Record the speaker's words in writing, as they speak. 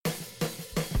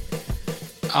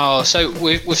Oh, so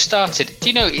we've started. Do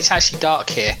you know it's actually dark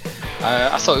here?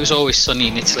 I thought it was always sunny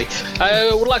in Italy.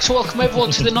 I would like to welcome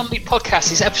everyone to the Non-League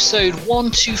Podcast. It's episode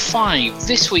 125.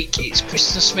 This week it's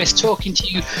Kristen Smith talking to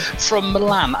you from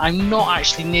Milan. I'm not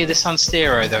actually near the San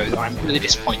Siro though. I'm really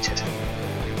disappointed.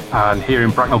 And here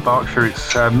in Bracknell, Berkshire,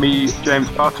 it's me, James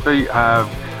Bartleby,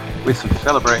 with some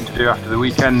celebrating to do after the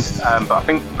weekend. But I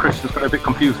think Kristen's got a bit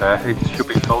confused there. It should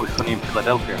be always sunny in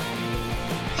Philadelphia.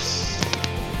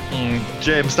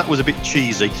 James, that was a bit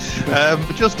cheesy.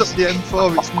 Just at the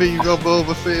M4, it's me, Rob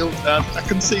Overfield, and I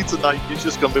can see tonight it's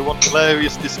just going to be one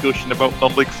hilarious discussion about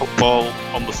non-league football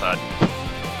on the side.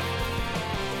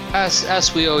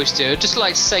 As we always do, I'd just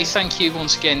like to say thank you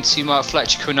once again to Mark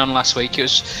Fletcher coming on last week.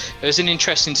 It was an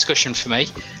interesting discussion for me.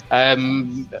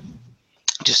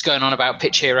 Just going on about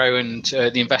Pitch Hero and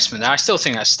the investment there. I still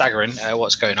think that's staggering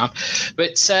what's going on.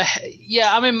 But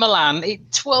yeah, I'm in Milan.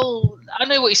 I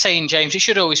know what you're saying, James. It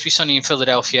should always be sunny in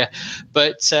Philadelphia.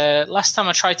 But last time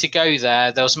I tried to go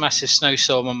there was a massive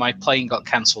snowstorm and my plane got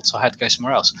cancelled, so I had to go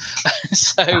somewhere else.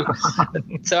 so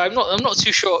I'm not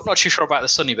too sure about the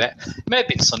sunny bit. It may have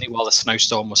been sunny while the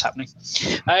snowstorm was happening.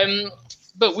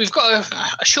 But we've got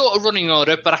a shorter running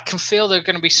order, but I can feel there are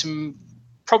going to be some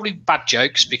probably bad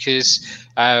jokes because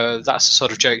that's the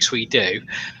sort of jokes we do.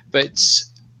 But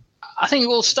I think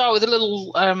we'll start with a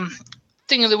little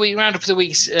thing of the week, roundup of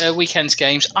the weekend's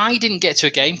games. I didn't get to a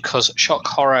game because, shock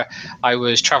horror, I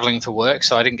was travelling for work,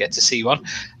 so I didn't get to see one.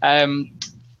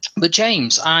 But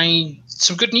James,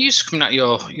 some good news coming out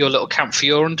your little camp for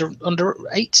your under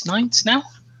 8s, 9s now.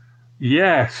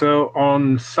 Yeah, so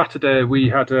on Saturday we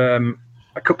had a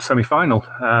cup semi-final,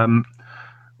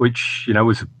 which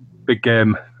was a big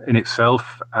game in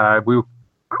itself. We were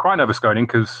quite nervous going in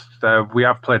because we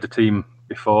have played a team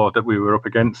before that we were up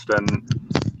against, and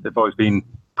they've always been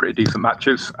pretty decent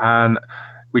matches. And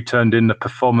we turned in the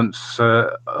performance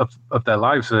of their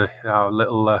lives, our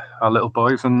little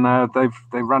boys, and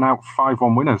they ran out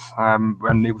 5-1 winners,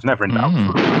 and it was never in doubt.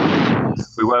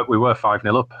 We were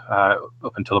 5-0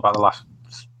 up until about the last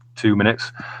 2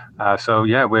 minutes. So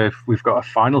yeah, we've got a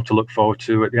final to look forward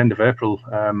to at the end of April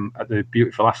at the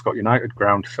beautiful Ascot United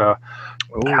ground. So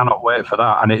cannot wait for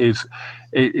that. And it's.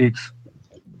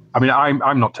 I mean,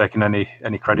 I'm not taking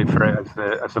any credit for it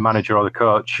as the manager or the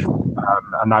coach,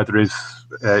 and neither is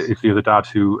the other dad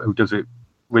who does it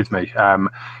with me.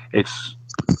 It's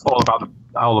all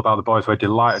about the boys. We're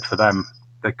delighted for them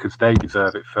because they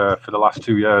deserve it for the last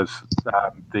 2 years.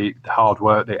 The hard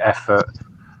work, the effort.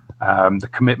 The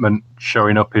commitment,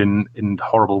 showing up in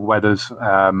horrible weathers,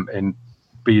 in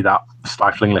be that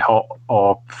stiflingly hot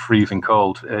or freezing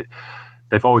cold.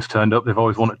 They've always turned up. They've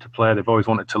always wanted to play. They've always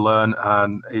wanted to learn,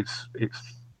 and it's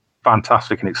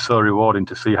fantastic and it's so rewarding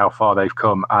to see how far they've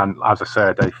come. And as I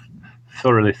said, they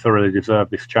thoroughly deserve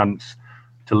this chance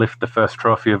to lift the first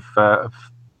trophy of a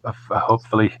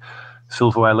hopefully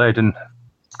silverware laden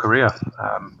career.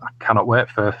 I cannot wait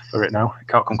for it now. It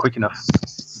can't come quick enough.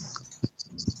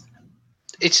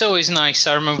 It's always nice.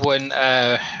 I remember when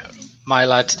my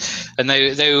lad and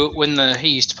he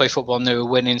used to play football and they were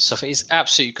winning stuff. It's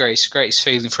absolutely great. It's the greatest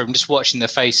feeling for him, just watching their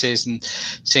faces and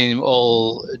seeing them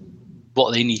all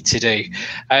what they need to do.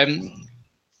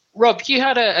 Rob, you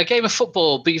had a game of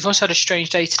football, but you've also had a strange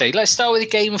day today. Let's start with a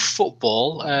game of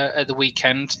football at the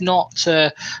weekend. Not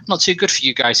too good for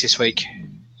you guys this week.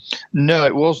 No,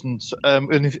 it wasn't.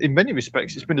 And in many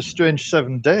respects, it's been a strange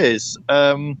 7 days.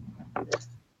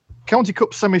 County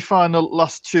Cup semi-final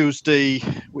last Tuesday,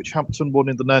 which Hampton won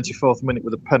in the 94th minute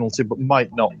with a penalty, but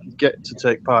might not get to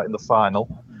take part in the final.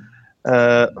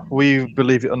 We,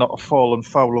 believe it or not, have fallen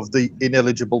foul of the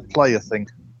ineligible player thing.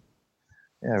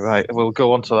 Yeah, right. We'll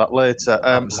go on to that later.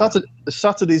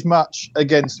 Saturday's match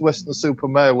against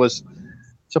Western-super-Mare was,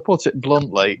 to put it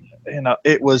bluntly,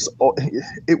 it was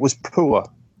poor.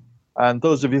 And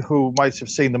those of you who might have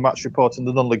seen the match report in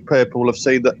the non-league paper will have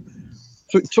seen that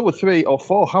 2 or 3 or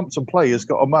 4 Hampton players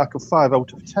got a mark of 5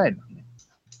 out of 10,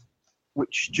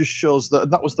 which just shows that,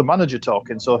 and that was the manager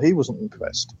talking, so he wasn't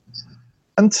impressed.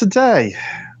 And today,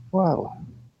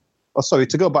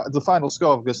 to go back, the final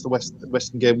score against the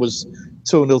Western game was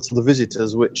 2-0 to the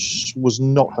visitors, which was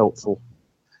not helpful.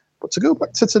 But to go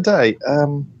back to today, I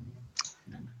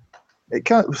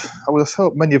would have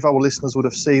hoped many of our listeners would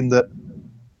have seen that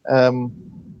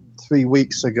 3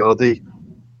 weeks ago, the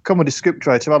comedy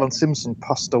scriptwriter Alan Simpson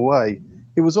passed away.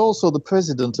 He was also the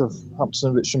president of Hampton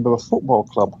and Richmond Borough Football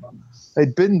Club.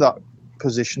 He'd been that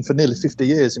position for nearly 50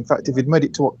 years. In fact, if he'd made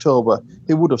it to October,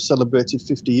 he would have celebrated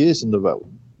 50 years in the row.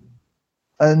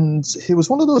 And he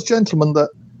was one of those gentlemen that,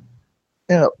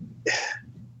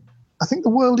 I think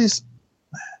the world is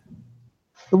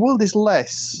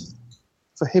less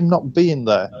for him not being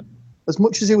there. As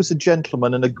much as he was a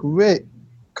gentleman and a great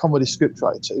comedy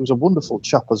scriptwriter, he was a wonderful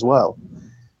chap as well.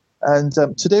 And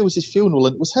today was his funeral,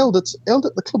 and it was held at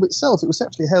the club itself. It was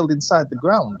actually held inside the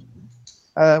ground.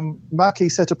 Marquee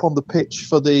set up on the pitch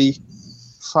for the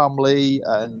family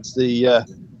and the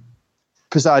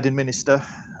presiding minister.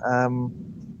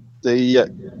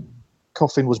 The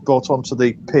coffin was brought onto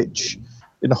the pitch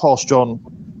in a horse-drawn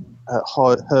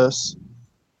hearse.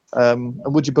 And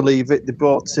would you believe it? They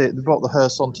brought the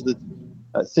hearse onto the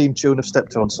theme tune of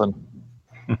Steptoe & Son.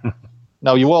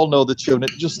 Now, you all know the tune.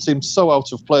 It just seemed so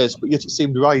out of place, but yet it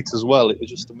seemed right as well. It was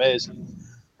just amazing.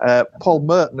 Paul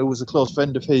Merton, who was a close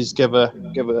friend of his, gave a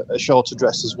short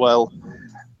address as well.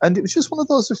 And it was just one of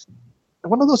those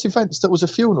events that was a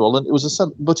funeral, and it was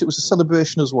a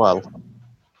celebration as well.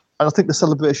 And I think the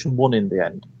celebration won in the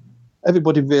end.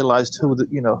 Everybody realised who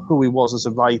he was as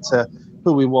a writer,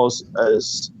 who he was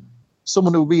as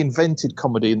someone who reinvented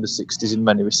comedy in the 60s in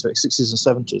many respects, 60s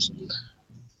and 70s.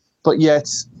 But yet,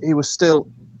 he was still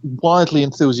widely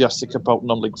enthusiastic about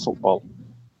non-league football.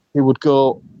 He would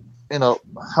go,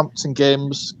 Hampton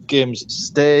games at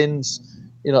Staines,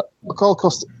 all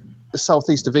across the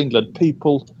southeast of England.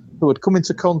 People who had come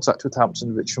into contact with Hampton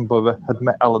and Richmond Borough had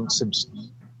met Alan Simpson.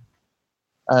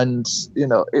 And,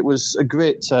 it was a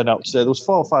great turnout today. There was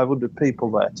 400 or 500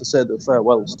 people there to say their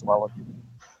farewells to Alan.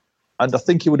 And I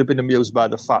think he would have been amused by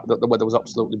the fact that the weather was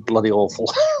absolutely bloody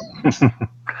awful.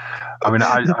 I mean,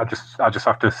 I just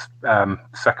have to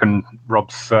second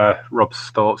Rob's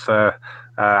thoughts there.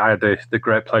 I had the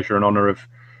great pleasure and honour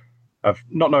of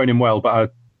not knowing him well,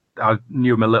 but I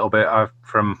knew him a little bit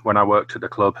from when I worked at the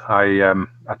club. I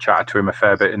chatted to him a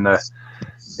fair bit in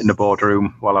the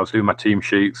boardroom while I was doing my team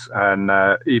sheets, and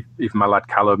even my lad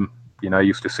Callum, I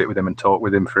used to sit with him and talk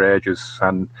with him for ages.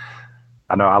 And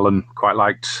I know Alan quite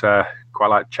liked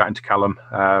chatting to Callum.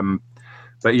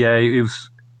 But yeah, he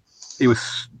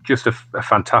was just a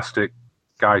fantastic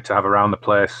guy to have around the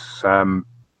place.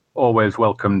 Always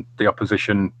welcomed the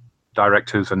opposition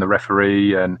directors and the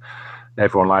referee and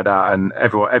everyone like that, and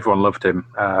everyone loved him.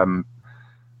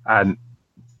 And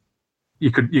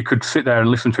you could sit there and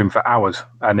listen to him for hours,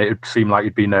 and it would seem like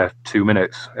he'd been there 2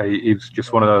 minutes. He was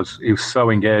just one of those. He was so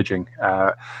engaging.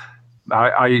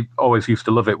 I always used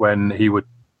to love it when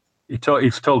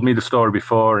he's told me the story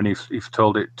before, and he's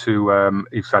told it to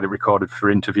he's had it recorded for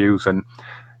interviews, and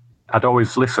I'd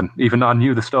always listen. Even though I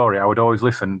knew the story, I would always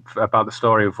listen about the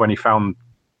story of when he found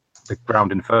the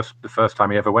ground the first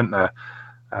time he ever went there.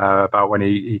 About when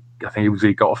he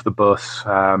got off the bus,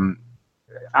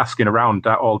 asking around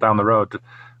all down the road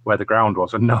where the ground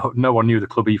was, and no one knew the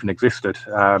club even existed.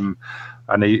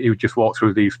 And he would just walk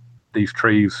through these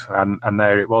trees, and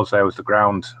there it was. There was the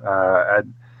ground.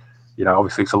 And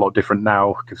obviously it's a lot different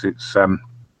now because it's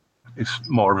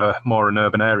more an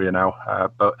urban area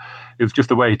now. But it was just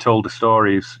the way he told the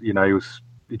stories.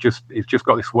 He's just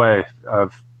got this way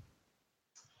of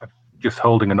just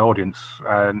holding an audience.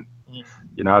 And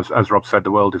as Rob said,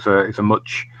 the world is a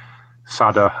much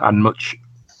sadder and much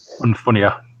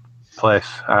unfunnier place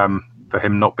for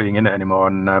him not being in it anymore.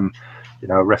 And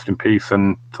rest in peace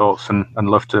and thoughts and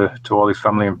love to all his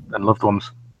family and loved ones.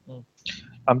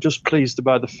 I'm just pleased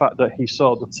by the fact that he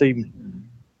saw the team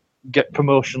get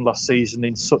promotion last season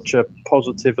in such a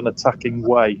positive and attacking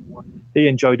way. He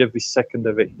enjoyed every second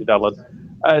of it, did Alan.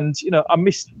 And I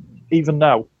missed, even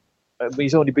now,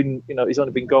 he's only been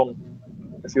gone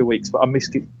a few weeks, but I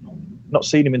missed it, not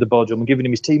seeing him in the boardroom and giving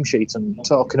him his team sheet and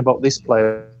talking about this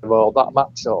player or that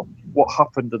match or what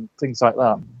happened and things like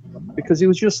that, because he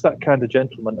was just that kind of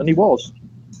gentleman, and he was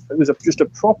just a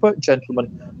proper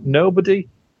gentleman. Nobody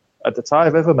at the time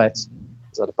I've ever met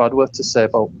has had a bad word to say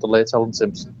about the late Alan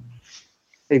Simpson.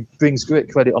 He brings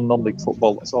great credit on non-league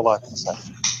football, that's all I can say.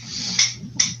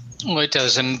 Well, it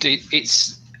does, and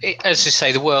it's as you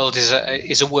say, the world is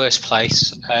a worse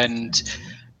place, and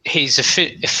his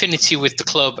affinity with the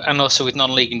club and also with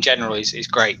non-league in general is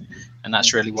great, and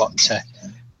that's really what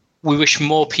we wish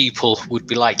more people would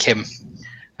be like him.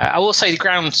 I will say the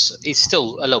ground is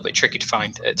still a little bit tricky to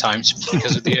find at times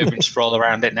because of the urban sprawl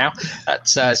around it now.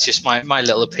 That's just my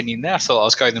little opinion there. I thought I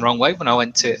was going the wrong way when I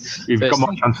went to. You've got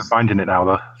more chance of finding it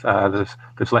now, though.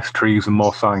 There's less trees and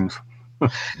more signs.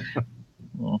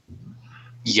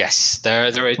 Yes,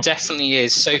 there definitely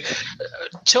is. So,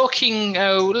 talking,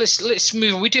 let's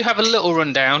move. We do have a little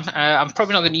rundown. I'm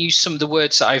probably not going to use some of the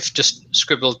words that I've just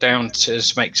scribbled down to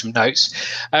make some notes.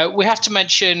 We have to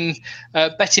mention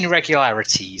betting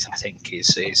irregularities. I think is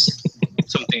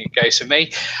something that goes for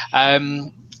me,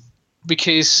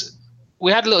 because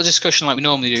we had a little discussion like we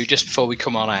normally do just before we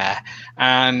come on air,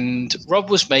 and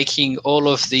Rob was making all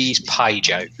of these pie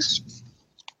jokes.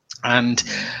 And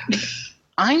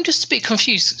I'm just a bit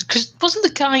confused because wasn't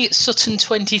the guy at Sutton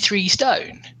 23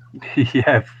 stone?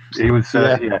 Yeah, he was.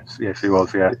 Yes, he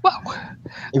was. Yeah. Well,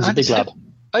 He was a big lad.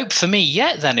 Hope for me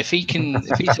yet then if he's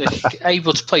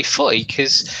able to play footy,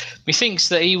 because methinks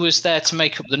that he was there to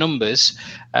make up the numbers.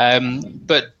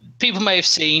 But people may have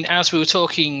seen, as we were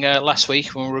talking last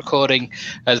week when we were recording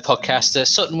the podcast,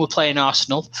 Sutton were playing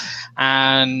Arsenal,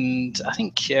 and I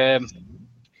think there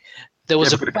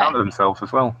was a bit of counter themselves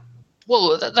as well.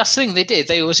 Well, that's the thing they did.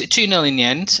 They was 2-0 in the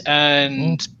end,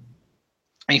 and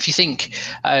if you think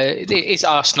it's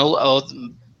Arsenal, or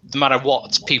no matter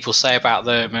what people say about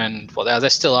them and what they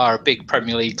still are a big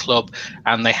Premier League club,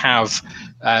 and they have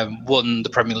won the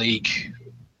Premier League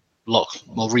a lot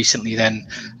more recently than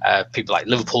people like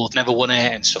Liverpool have never won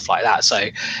it and stuff like that. So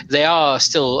they are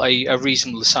still a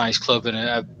reasonably sized club and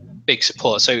a big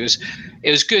support. So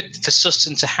it was good for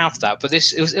Sutton to have that, but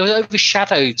it was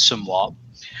overshadowed somewhat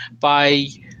by,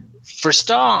 for a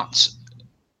start,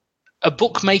 a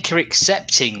bookmaker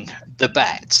accepting the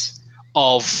bet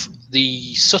of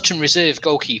the Sutton reserve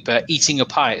goalkeeper eating a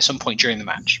pie at some point during the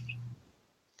match.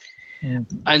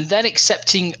 And then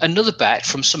accepting another bet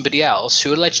from somebody else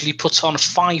who allegedly put on a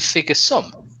 5-figure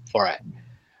sum for it.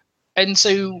 And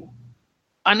so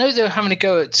I know they're having a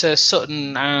go at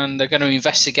Sutton, and they're going to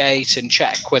investigate and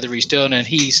check whether he's done. And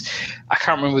I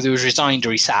can't remember whether he was resigned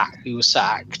or he was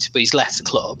sacked, but he's left the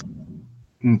club.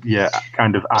 Yeah,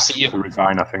 kind of asked to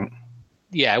resign, I think.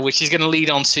 Yeah, which is going to lead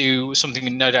on to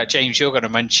something no doubt, James, you're going to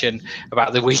mention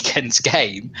about the weekend's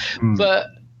game. But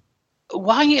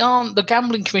why aren't the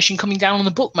Gambling Commission coming down on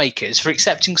the bookmakers for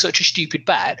accepting such a stupid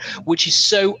bet, which is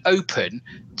so open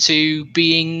to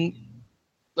being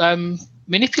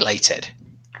manipulated?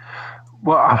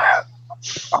 Well, I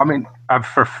mean,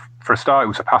 for a start, it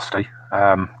was a pasty.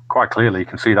 Quite clearly, you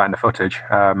can see that in the footage,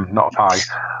 not a pie.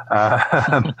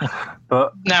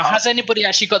 But now, has anybody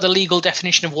actually got the legal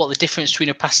definition of what the difference between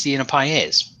a pasty and a pie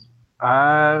is?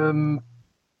 I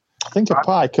think a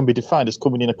pie can be defined as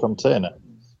coming in a container,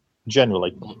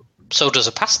 generally. So does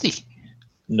a pasty.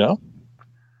 No.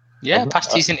 Yeah,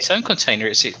 pasty's in its own container.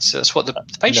 It's that's what the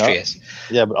pastry is.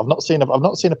 Yeah, but I've not seen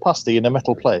a pasty in a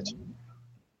metal plate.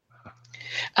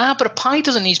 But a pie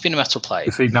doesn't need to be in a metal plate.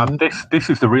 You see, now this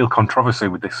is the real controversy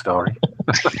with this story.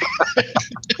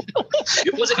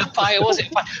 Was it a pie or was it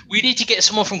a pie? We need to get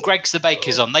someone from Greg's the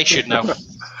Bakers on. They should know. But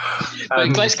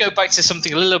let's go back to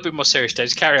something a little bit more serious,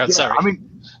 James. Carry on, sorry. I mean,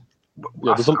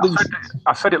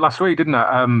 I said it last week, didn't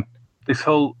I? This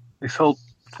whole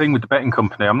thing with the betting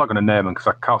company, I'm not going to name them because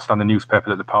I can't stand the newspaper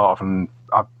that they're part of, and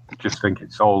I just think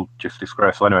it's all just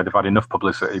disgraceful. Anyway, they've had enough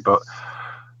publicity, but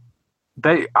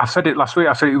I said it last week.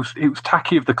 I said it was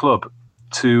tacky of the club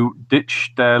to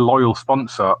ditch their loyal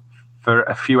sponsor for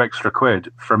a few extra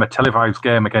quid from a televised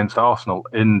game against Arsenal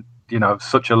in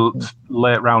such a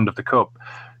late round of the cup.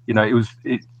 I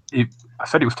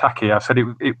said it was tacky. I said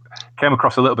it came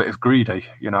across a little bit as greedy.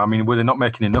 I mean, were they not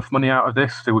making enough money out of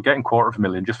this? They were getting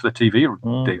 $250,000 just for the TV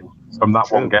deal from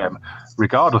that one game,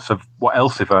 regardless of what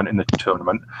else they've earned in the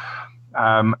tournament.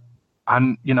 And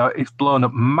it's blown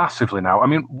up massively now. I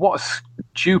mean, what a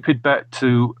stupid bet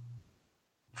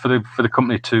for the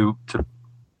company to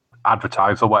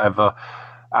advertise or whatever,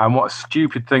 and what a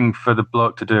stupid thing for the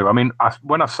bloke to do. I mean,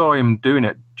 when I saw him doing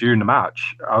it during the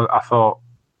match, I thought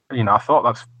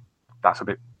that's a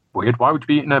bit weird. Why would you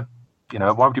be eating a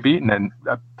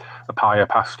pie, a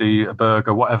pasty, a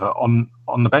burger, whatever on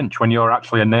the bench when you're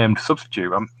actually a named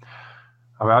substitute?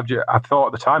 I thought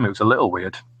at the time it was a little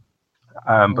weird.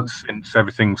 But since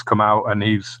everything's come out and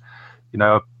he's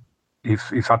had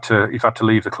to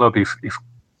leave the club, he's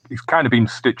kind of been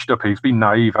stitched up. He's been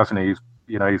naive, hasn't he?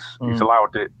 He's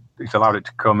allowed it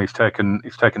to come. He's taken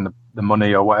the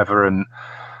money or whatever, and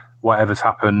whatever's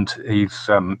happened, he's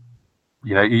been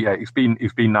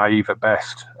naive at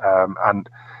best. And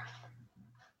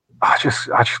I just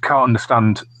can't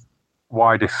understand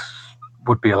why this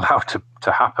would be allowed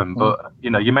to happen. But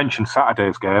you mentioned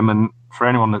Saturday's game, and for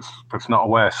anyone that's not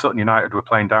aware, Sutton United were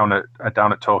playing down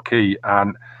at Torquay,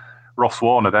 and Ross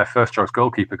Warner, their first choice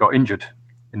goalkeeper, got injured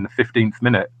in the 15th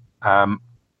minute, and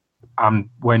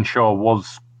Wayne Shaw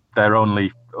was their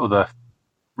only other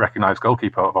recognised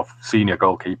goalkeeper, or senior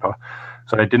goalkeeper,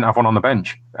 so they didn't have one on the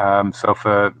bench. So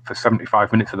for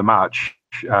 75 minutes of the match,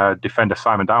 defender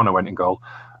Simon Downer went in goal.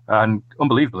 And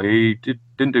unbelievably, he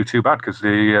didn't do too bad because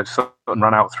the Sutton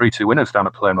ran out 3-2 winners down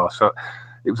at Plainmoor. So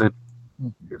it was a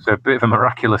bit of a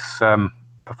miraculous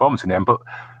performance in the end. But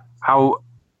how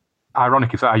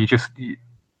ironic is that? You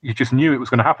just knew it was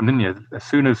going to happen, didn't you? As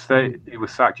soon as he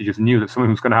was sacked, you just knew that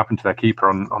something was going to happen to their keeper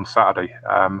on Saturday.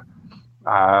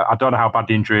 I don't know how bad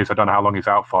the injury is. I don't know how long he's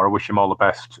out for. I wish him all the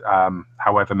best,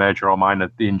 however major or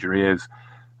minor the injury is.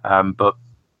 But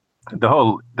the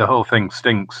whole thing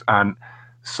stinks. And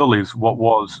Sully's what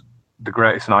was the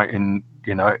greatest night in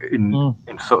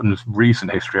Sutton's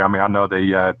recent history. I mean, I know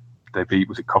they beat,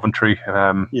 was it Coventry?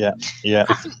 Yeah.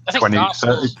 20,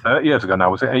 30 years ago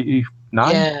now. Was it 89?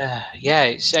 Yeah,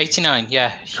 it's 89.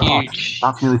 Yeah, huge.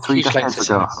 God, that's nearly 3 decades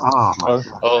ago. Oh my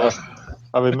God.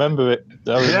 I remember it.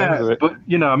 But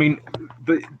I mean,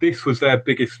 this was their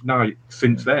biggest night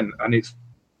since then, and it's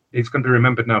going to be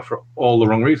remembered now for all the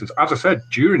wrong reasons. As I said,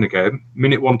 during the game,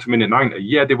 minute 1 to minute 90,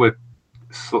 yeah, they were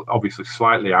obviously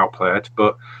slightly outplayed,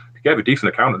 but they gave a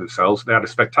decent account of themselves. They had a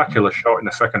spectacular shot in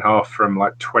the second half from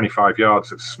like 25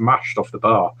 yards that smashed off the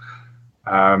bar.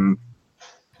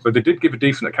 So they did give a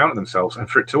decent account of themselves, and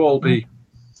for it to all be,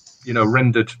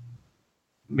 rendered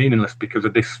meaningless because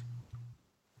of this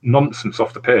nonsense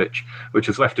off the pitch, which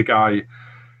has left a guy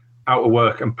out of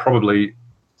work and probably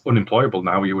unemployable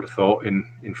now, you would have thought,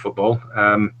 in football.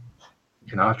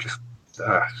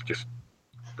 It's just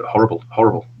horrible.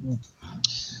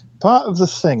 Part of the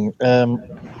thing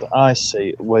that I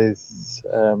see with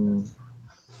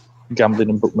gambling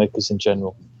and bookmakers in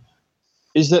general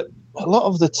is that a lot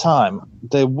of the time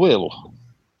they will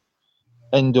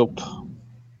end up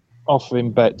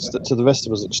offering bets that to the rest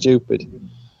of us look stupid.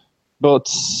 But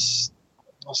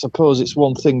I suppose it's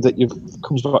one thing that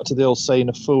comes back to the old saying,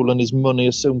 a fool and his money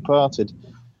are soon parted.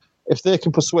 If they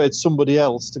can persuade somebody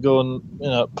else to go and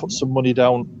put some money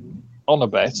down on a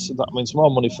bet, that means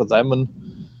more money for them, and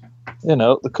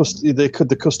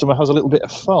the customer has a little bit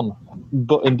of fun.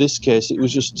 But in this case, it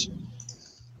was just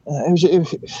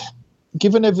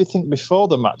given everything before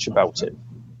the match about it.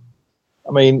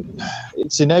 I mean,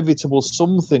 it's inevitable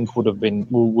something would have been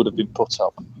put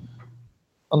up.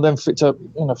 And then for it to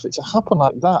happen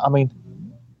like that, I mean,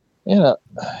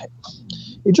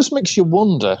 it just makes you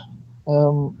wonder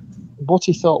what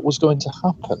he thought was going to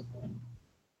happen.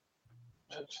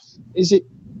 Is it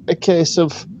a case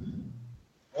of,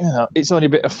 it's only a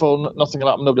bit of fun, nothing will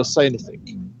happen, nobody will say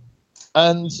anything?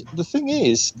 And the thing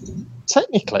is,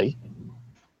 technically,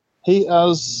 he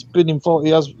has been involved.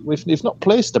 He has, if not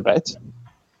placed a bet,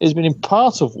 he's been in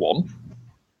part of one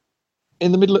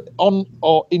in the middle on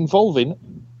or involving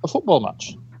a football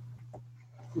match.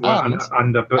 Well,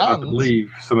 and I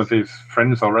believe some of his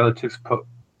friends or relatives put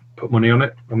money on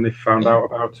it when they found out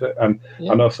about it. And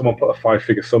I know someone put a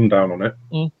 5-figure sum down on it.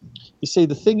 You see,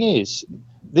 the thing is,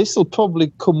 this will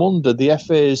probably come under the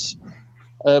FA's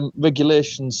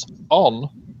regulations on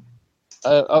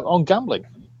gambling.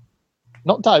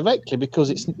 Not directly, because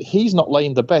he's not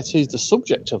laying the bet, he's the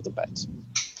subject of the bet.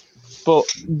 But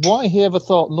why he ever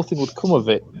thought nothing would come of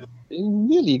it,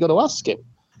 really, you got to ask him.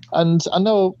 And I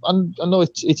know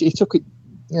he took it,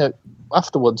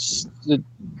 afterwards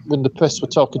when the press were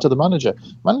talking to the manager.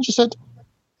 Manager said,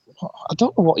 "I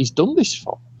don't know what he's done this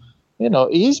for.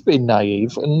 He is being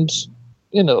naive, and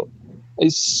it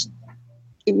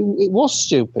was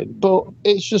stupid. But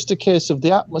it's just a case of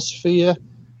the atmosphere,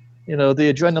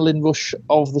 the adrenaline rush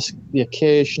of the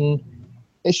occasion.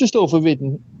 It's just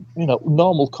overridden."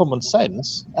 Normal common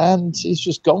sense, and he's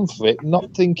just gone for it,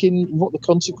 not thinking what the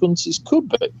consequences could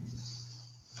be.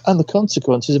 And the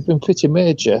consequences have been pretty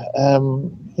major.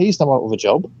 He's now out of a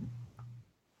job.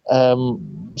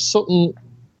 Sutton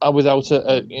are without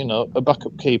a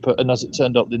backup keeper, and as it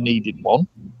turned out, they needed one.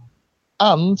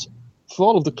 And for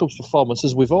all of the club's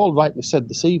performances, we've all rightly said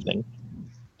this evening,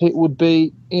 it would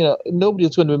be,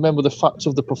 nobody's going to remember the facts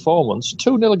of the performance.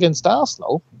 2-0 against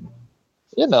Arsenal,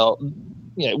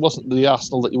 it wasn't the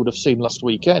Arsenal that you would have seen last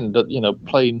weekend,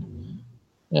 playing,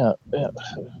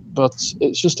 but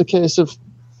it's just a case of,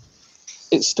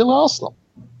 it's still Arsenal.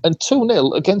 And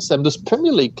 2-0 against them, there's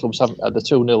Premier League clubs haven't had a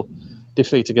 2-0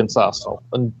 defeat against Arsenal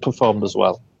and performed as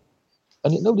well.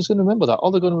 And nobody's going to remember that. All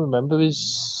they're going to remember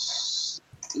is,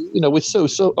 with so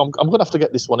I'm going to have to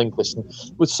get this one English.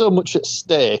 With so much at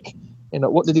stake,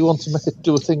 what did he want to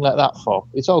do a thing like that for?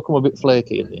 It's all come a bit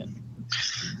flaky in the end.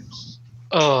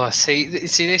 Oh, see,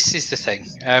 this is the thing.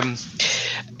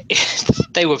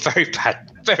 They were very bad,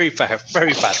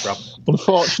 Rob.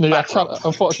 Unfortunately,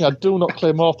 I do not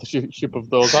claim authorship of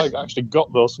those. I actually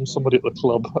got those from somebody at the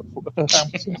club.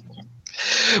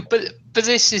 But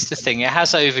this is the thing. It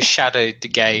has overshadowed the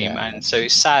game, and so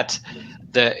it's sad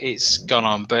that it's gone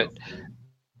on. But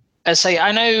as I say,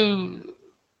 I know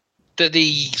that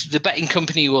the betting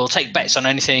company will take bets on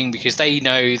anything because they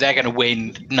know they're going to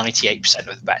win 98%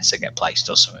 of the bets that get placed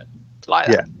or something like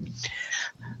that.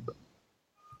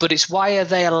 But it's why are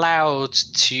they allowed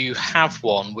to have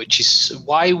one? Which is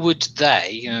why would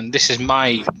they? And this is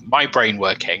my brain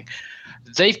working.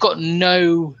 they've got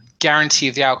no guarantee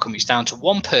of the outcome. It's down to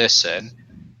one person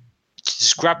to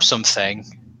just grab something,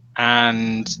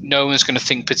 and no one's going to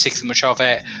think particularly much of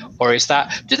it. Or is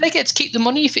that, do they get to keep the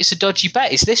money if it's a dodgy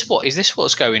bet? Is this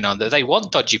what's going on? That they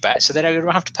want dodgy bets, so they don't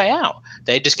have to pay out.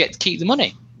 They just get to keep the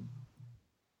money.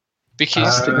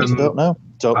 Because don't know.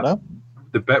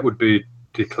 The bet would be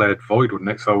declared void, wouldn't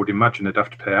it? So I would imagine they'd have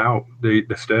to pay out the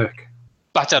stake.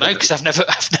 I don't know, because I've never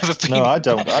been. No, I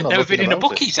don't. I'm never been in a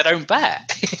bookies. I don't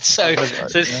bet.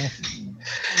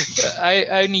 I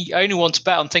only want to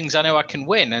bet on things I know I can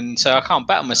win, and so I can't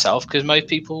bet on myself because most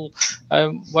people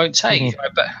won't take.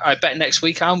 I bet next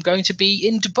week I'm going to be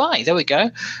in Dubai. There we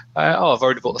go. I've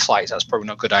already bought the flights. That's probably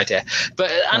not a good idea.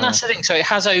 But that's the thing. So it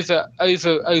has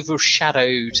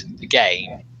overshadowed the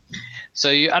game. So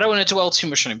I don't want to dwell too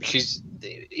much on it because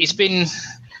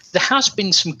there has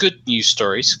been some good news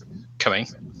stories coming,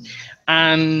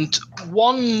 and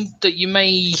one that you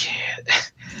may.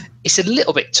 It's a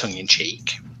little bit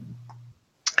tongue-in-cheek,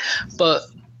 but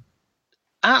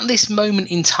at this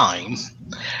moment in time,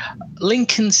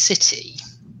 Lincoln City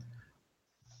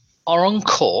are on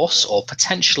course or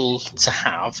potential to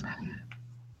have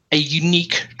a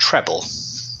unique treble.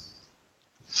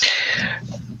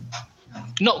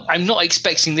 I'm not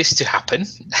expecting this to happen.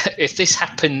 If this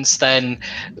happens, then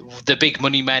the big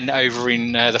money men over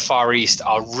in the Far East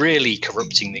are really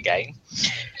corrupting the game,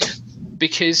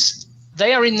 because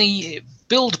they are in the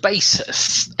Build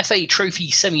Base FA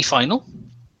Trophy semi-final,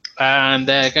 and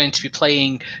they're going to be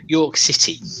playing York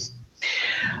City.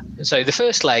 So the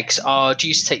first legs are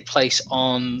due to take place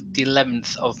on the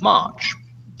 11th of March.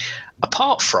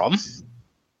 Apart from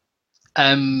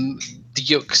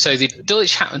the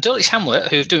Dulwich Hamlet,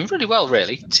 who are doing really well,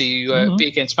 really, to be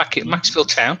against Maxfield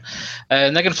Town,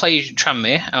 and they're going to play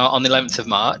Tranmere on the 11th of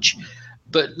March.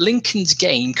 But Lincoln's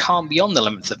game can't be on the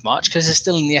 11th of March because they're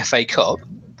still in the FA Cup.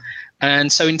 And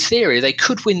so in theory, they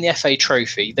could win the FA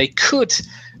Trophy. They could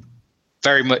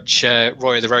very much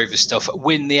Roy of the Rovers stuff,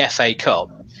 win the FA Cup.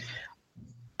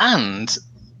 And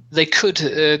they could,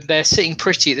 they're sitting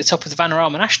pretty at the top of the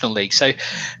Vanarama National League. So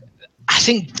I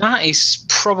think that is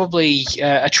probably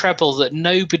a treble that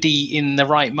nobody in the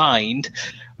right mind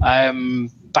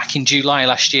back in July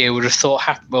last year would have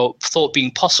thought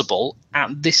being possible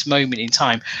at this moment in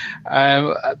time.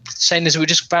 Saying as we're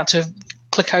just about to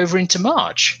click over into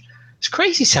March. It's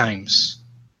crazy times.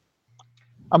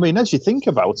 I mean, as you think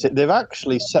about it, they've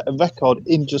actually set a record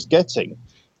in just getting,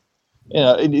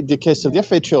 in the case of the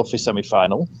FA Trophy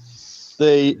semi-final,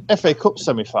 the FA Cup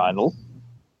semi-final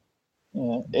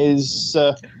is,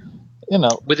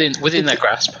 within their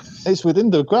grasp. It's within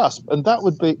their grasp, and that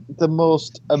would be the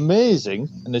most amazing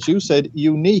and, as you said,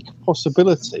 unique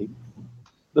possibility.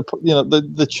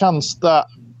 The chance that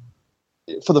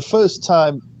for the first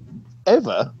time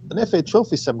ever, an FA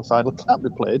Trophy semi-final can't be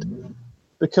played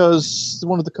because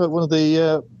one of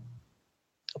the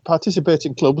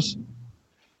participating clubs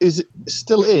is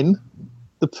still in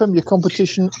the Premier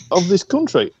competition of this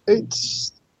country.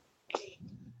 It's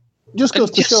just goes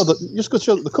to show that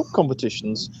the cup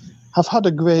competitions have had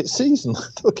a great season.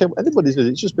 Okay, anybody's did.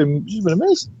 It's just been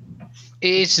amazing.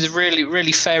 It is really,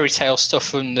 really fairy tale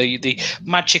stuff, and the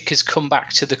magic has come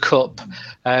back to the cup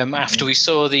after we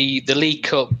saw the League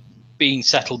Cup being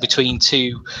settled between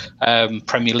two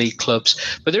Premier League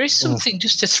clubs. But there is something,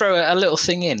 just to throw a little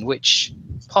thing in, which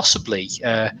possibly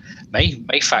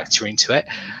may factor into it.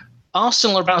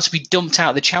 Arsenal are about to be dumped out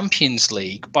of the Champions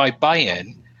League by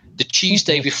Bayern the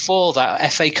Tuesday before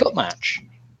that FA Cup match.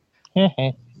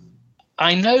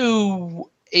 I know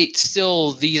it's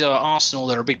still, these are Arsenal,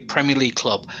 they're a big Premier League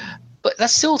club, but they're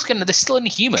still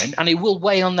inhuman, and it will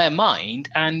weigh on their mind.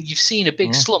 And you've seen a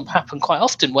big slump happen quite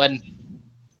often when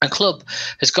a club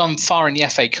has gone far in the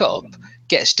FA Cup,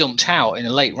 gets dumped out in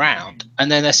a late round,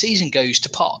 and then their season goes to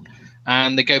pot,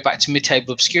 and they go back to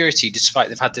mid-table obscurity despite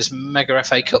they've had this mega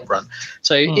FA Cup run.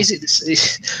 So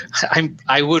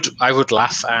I would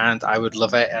laugh, and I would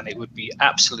love it, and it would be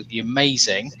absolutely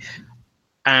amazing.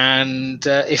 And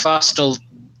if Arsenal,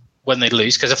 when they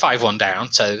lose, because they're 5-1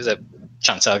 down, so the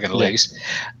chance they're going to lose,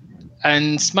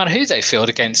 and no matter who they field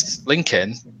against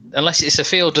Lincoln, unless it's a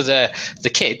field of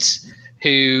the kids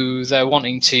who they're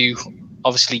wanting to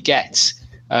obviously get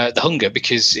the hunger,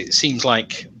 because it seems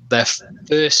like their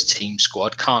first team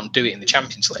squad can't do it in the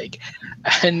Champions League.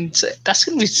 And that's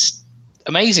going to be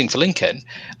amazing for Lincoln,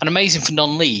 and amazing for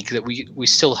non-league that we're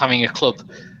still having a club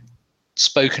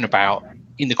spoken about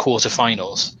in the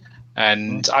quarterfinals.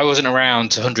 And I wasn't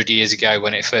around 100 years ago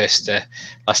when it first,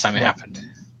 last time it happened.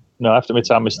 No, I have to admit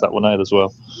I missed that one out as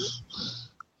well.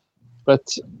 But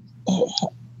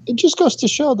it just goes to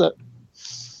show that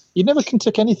you never can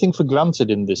take anything for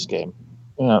granted in this game.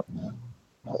 You know,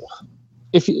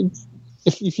 if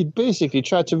you basically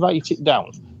try to write it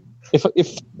down, if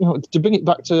to bring it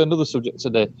back to another subject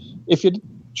today, if you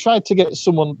tried to get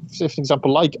someone, say for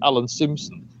example, like Alan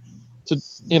Simpson,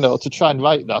 to try and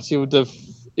write that, he would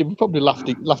probably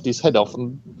laughed his head off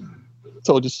and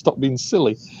told you to stop being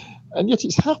silly. And yet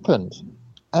it's happened.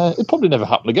 It probably never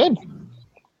happen again.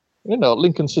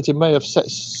 Lincoln City may have set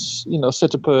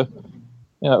up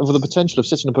over the potential of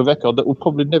setting up a record that will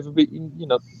probably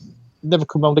never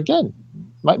come round again.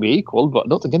 Might be equal, but I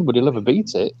don't think anybody will ever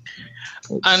beat it.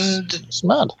 It's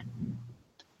mad.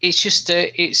 It's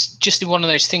just one of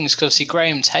those things, because see,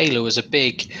 Graham Taylor was a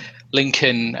big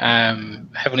Lincoln,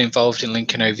 heavily involved in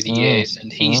Lincoln over the years,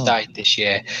 and he's died this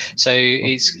year. So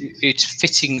it's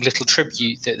fitting little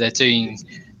tribute that they're doing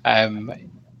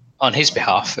on his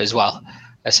behalf as well.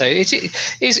 So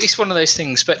it's one of those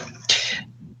things, but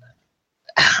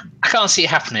I can't see it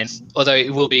happening, although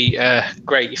it will be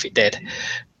great if it did.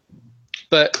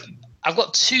 But I've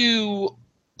got two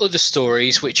other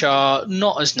stories which are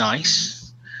not as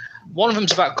nice. One of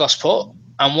them's about Gosport,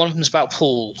 and one of them's about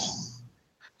Poole.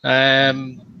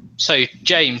 So,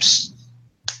 James,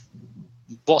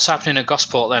 what's happening at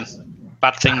Gosport then?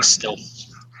 Bad things still.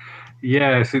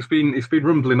 Yes, it's been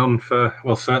rumbling on for,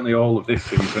 well, certainly all of this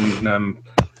season, and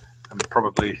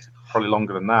probably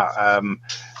longer than that.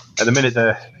 At the minute,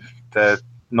 they're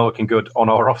not looking good on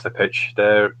or off the pitch.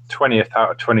 They're 20th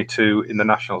out of 22 in the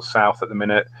National South at the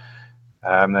minute.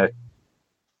 They're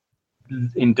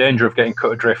in danger of getting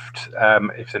cut adrift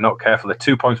if they're not careful. They're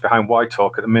 2 points behind White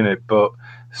Hawk at the minute, but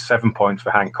 7 points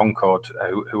behind Concord,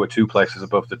 who are 2 places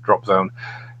above the drop zone.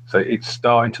 So it's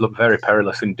starting to look very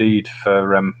perilous indeed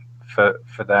for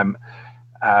them.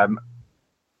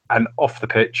 And off the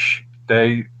pitch,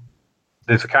 there's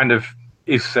a kind of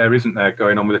is there, isn't there,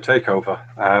 going on with the takeover.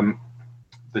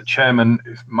 The chairman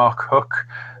is Mark Hook.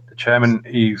 The chairman,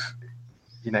 he's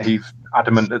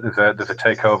adamant that there's a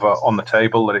takeover on the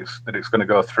table, that it's going to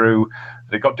go through.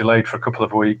 That it got delayed for a couple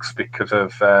of weeks because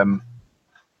of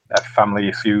family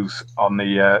issues on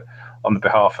the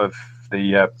behalf of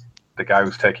the guy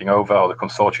who's taking over, or the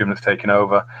consortium that's taking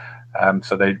over.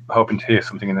 So they're hoping to hear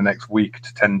something in the next week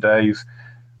to 10 days.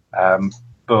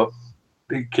 But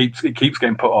it keeps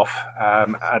getting put off.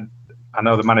 I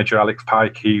know the manager, Alex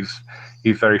Pike, he's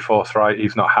very forthright.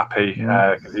 He's not happy.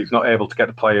 He's not able to get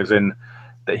the players in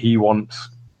that he wants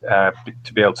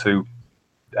to be able to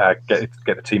get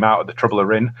the team out of the trouble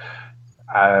they're in.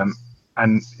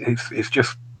 And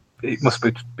it must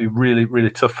be really,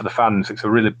 really tough for the fans. It's a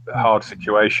really hard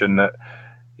situation that,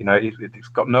 it's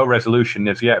got no resolution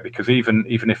as yet, because even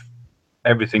if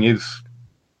everything is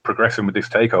progressing with this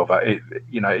takeover,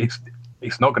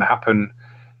 it's not going to happen.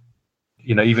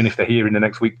 Even if they're here in the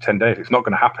next week, 10 days, it's not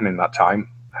going to happen in that time.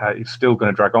 It's still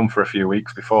going to drag on for a few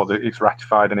weeks before it's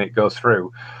ratified and it goes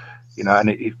through. And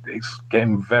it's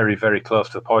getting very, very close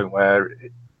to the point where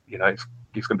it's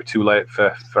going to be too late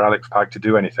for Alex Pike to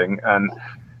do anything. And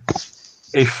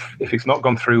if it's not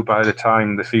gone through by the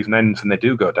time the season ends and they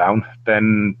do go down,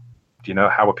 then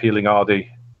how appealing are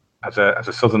they as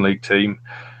a Southern League team?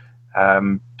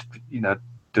 Does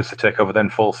the takeover then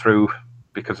fall through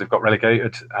because they've got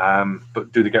relegated?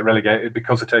 But do they get relegated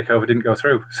because the takeover didn't go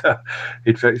through? So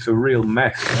it's a real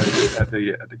mess at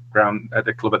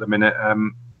the club at the minute.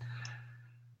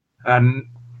 And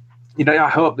I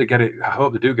hope they get it. I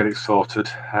hope they do get it sorted.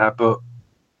 But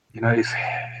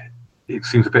it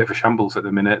seems a bit of a shambles at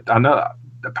the minute. I know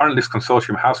apparently this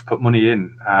consortium has put money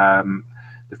in.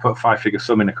 They've put a 5-figure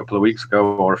sum in a couple of weeks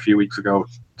ago, or a few weeks ago,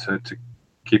 to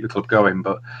keep the club going.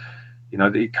 But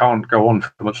it can't go on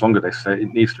for much longer. This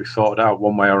it needs to be sorted out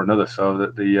one way or another, so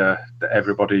that that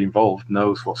everybody involved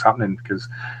knows what's happening. Because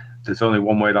there's only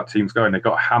one way that team's going. They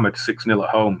got hammered 6-0 at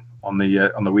home on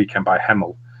the weekend by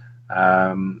Hemel.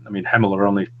 Hemel are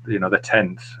only they're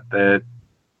 10th. They're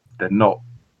not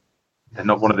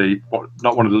one of the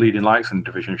leading lights in the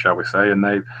division, shall we say? And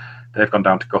they've gone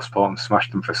down to Gosport and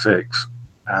smashed them for 6.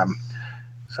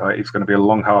 So it's going to be a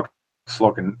long, hard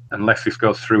slog, and unless this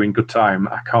goes through in good time,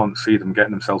 I can't see them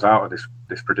getting themselves out of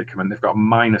this predicament. They've got a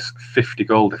minus 50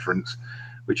 goal difference,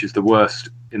 which is the worst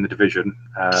in the division.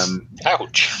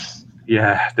 Ouch.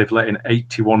 Yeah, they've let in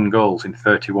 81 goals in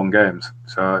 31 games,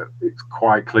 so it's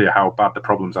quite clear how bad the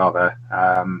problems are there.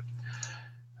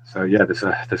 So yeah, there's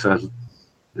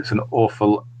an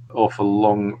awful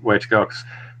long way to go.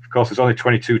 Of course, there's only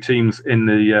 22 teams in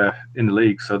the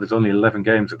league, so there's only 11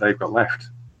 games that they've got left.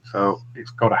 So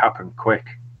it's got to happen quick.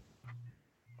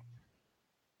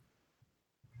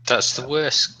 That's the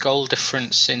worst goal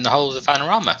difference in the whole of the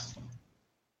Panorama.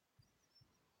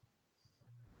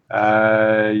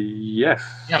 Yes.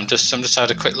 Yeah, I'm just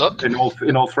had a quick look. In all three.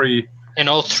 In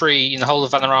all three, in the whole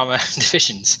of Vanarama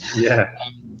divisions. Yeah.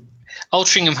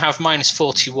 Altrincham have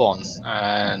 -41,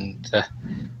 and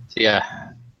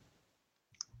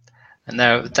and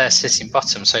they're sitting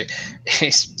bottom. So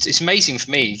it's amazing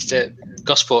for me that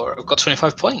Gosport have got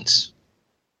 25 points.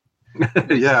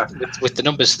 Yeah. With the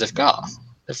numbers they've got,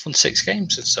 they've won 6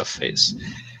 games and stuff. It's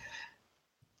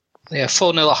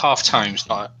 4-0 at half time's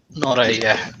not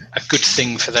a good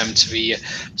thing for them to be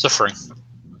suffering.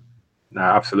 No,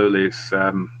 absolutely. It's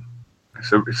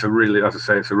a really, as I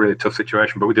say, it's a really tough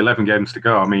situation. But with 11 games to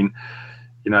go, I mean,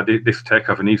 this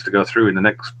takeover needs to go through in the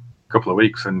next couple of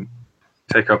weeks, and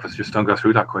takeovers just don't go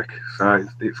through that quick. So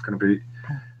it's going to be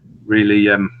really,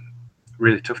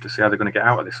 really tough to see how they're going to get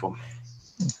out of this one.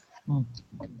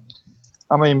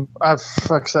 I mean, I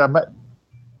met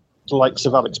the likes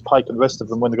of Alex Pike and the rest of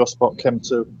them when the Gosport came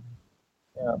to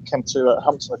Hampton a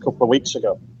couple of weeks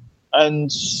ago, and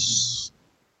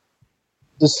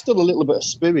there's still a little bit of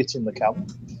spirit in the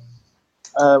camp.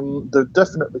 They're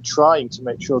definitely trying to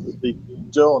make sure that they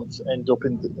don't end up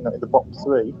in the bottom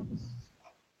 3.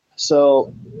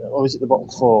 So, or is it the bottom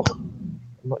 4?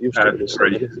 I'm not used to this.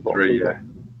 3.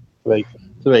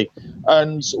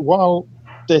 And while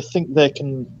they think they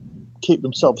can keep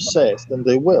themselves safe, then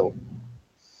they will.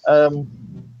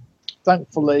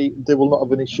 Thankfully, they will not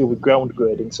have an issue with ground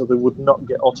grading, so they would not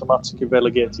get automatically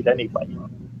relegated anyway.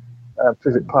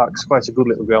 Privet Park's quite a good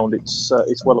little ground. It's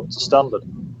well up to standard.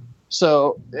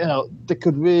 So they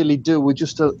could really do with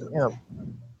just 2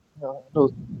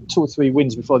 or 3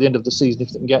 wins before the end of the season if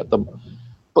they can get them.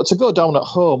 But to go down at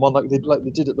home on like they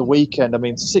did at the weekend, I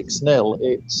mean 6-0.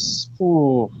 It's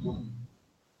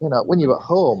when you're at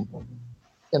home,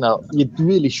 you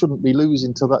really shouldn't be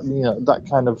losing to that that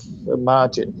kind of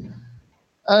margin.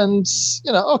 And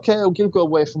okay, you'll go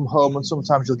away from home, and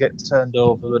sometimes you'll get turned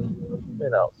over, and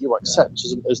you accept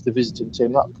as the visiting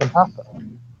team that can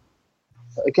happen.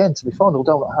 But again, to be 4-0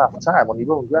 down at half time on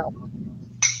your own ground,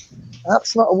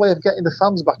 that's not a way of getting the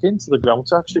fans back into the ground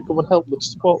to actually come and help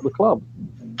support the club.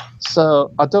 So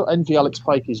I don't envy Alex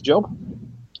Pike his job.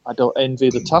 I don't envy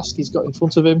the task he's got in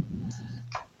front of him.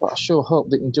 But I sure hope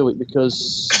they can do it,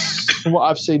 because from what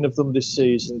I've seen of them this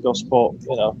season, Gosport,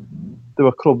 they're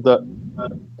a club that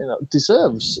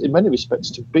deserves, in many respects,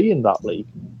 to be in that league.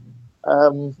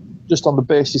 Just on the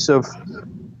basis of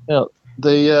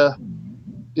the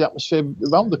atmosphere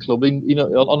around the club,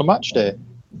 on a match day.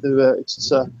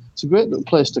 It's a great little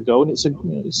place to go, and it's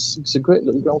a great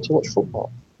little ground to watch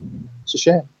football. It's a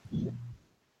shame.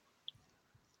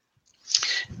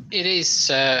 It is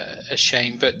a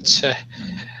shame, but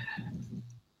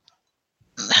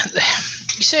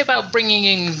you say about bringing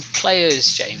in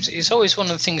players, James. It's always one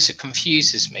of the things that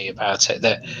confuses me about it,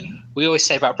 that we always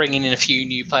say about bringing in a few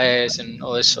new players and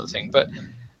all this sort of thing. But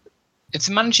if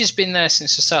the manager's been there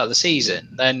since the start of the season,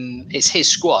 then it's his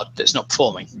squad that's not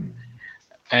performing.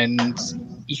 And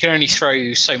you can only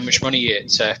throw so much money at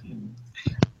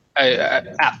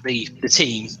the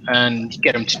team and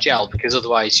get them to gel, because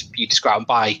otherwise you just go out and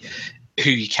buy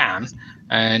who you can,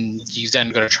 and you've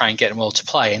then got to try and get them all to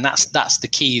play. And that's the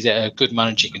key that a good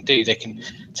manager can do. They can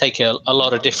take a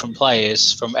lot of different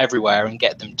players from everywhere and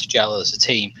get them to gel as a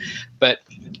team. But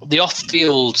the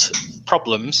off-field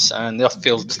problems and the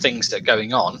off-field things that are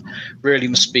going on really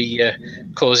must be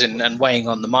causing and weighing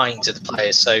on the minds of the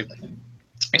players. So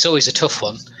it's always a tough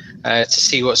one to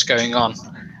see what's going on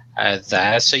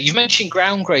there. So you've mentioned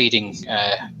ground grading,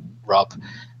 Rob,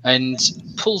 and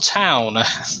Poole Town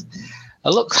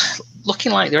are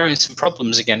looking like they're having some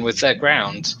problems again with their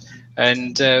ground,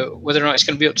 and whether or not it's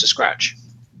going to be up to scratch.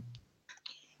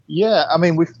 Yeah, I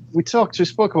mean, we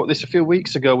spoke about this a few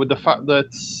weeks ago with the fact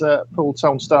that Poole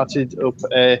Town started up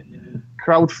a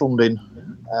crowdfunding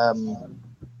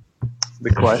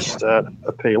request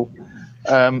appeal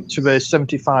to raise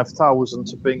 $75,000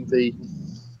 to bring the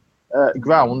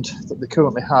ground that they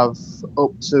currently have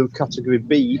up to Category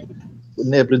B,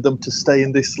 enabling them to stay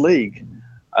in this league.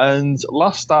 And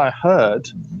last I heard,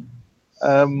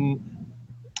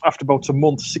 after about a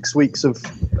month, 6 weeks of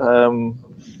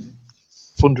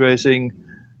fundraising,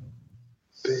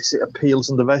 basic appeals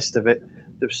and the rest of it,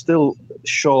 they're still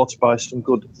short by some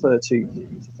good 30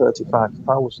 to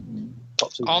 35,000.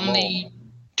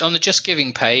 On the Just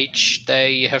Giving page,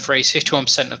 they have raised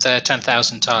 51% of their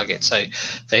 10,000 target, so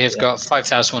they have got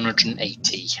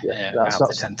 5,180 out of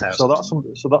the 10,000. So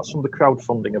that's from the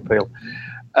crowdfunding appeal.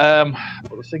 But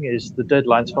the thing is, the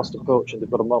deadline's fast approaching.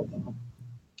 They've got a month,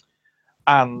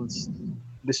 and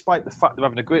despite the fact they're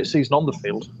having a great season on the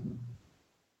field,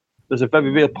 there's a very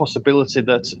real possibility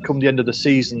that come the end of the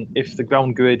season, if the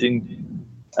ground grading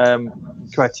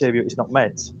criteria is not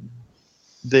met,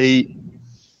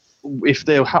 if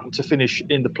they happen to finish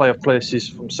in the playoff places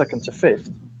from 2nd to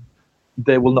 5th,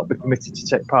 they will not be permitted to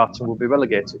take part and will be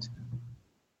relegated.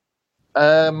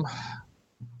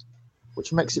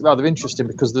 Which makes it rather interesting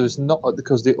because there's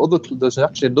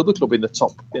actually another club in the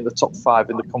top 5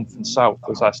 in the Conference South,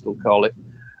 as I still call it,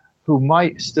 who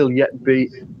might still yet be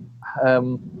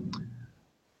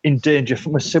in danger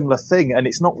from a similar thing, and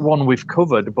it's not one we've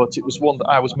covered, but it was one that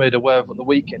I was made aware of at the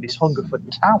weekend. It's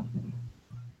Hungerford Town.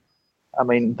 I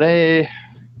mean,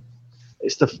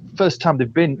 it's the first time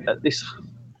they've been at this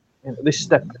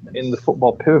step in the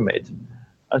football pyramid,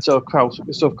 and so of course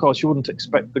you wouldn't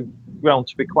expect the ground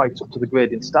to be quite up to the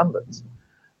grading standards.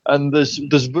 And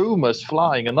there's rumours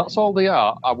flying, and that's all they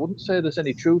are. I wouldn't say there's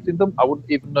any truth in them. I wouldn't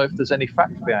even know if there's any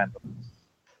fact behind them.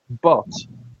 But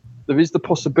there is the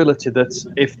possibility that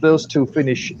if those two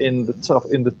finish in the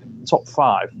top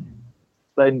 5,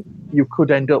 then you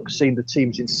could end up seeing the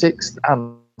teams in 6th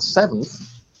and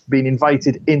 7th being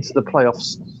invited into the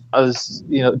playoffs as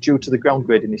due to the ground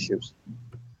grading issues.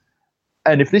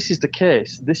 And if this is the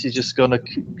case, this is it's going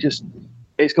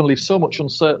to leave so much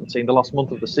uncertainty in the last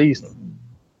month of the season.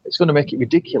 It's going to make it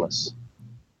ridiculous.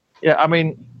 Yeah, I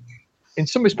mean, in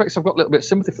some respects, I've got a little bit of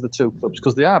sympathy for the two clubs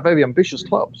because they are very ambitious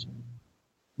clubs.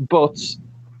 But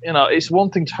it's one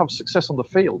thing to have success on the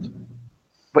field,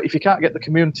 but if you can't get the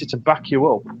community to back you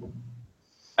up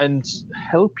and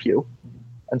help you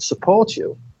and support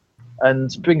you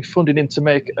and bring funding in to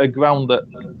make a ground that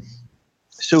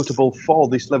suitable for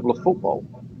this level of football,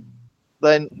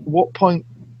 then what point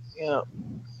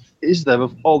is there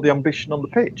of all the ambition on the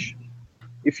pitch?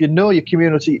 If you know your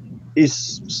community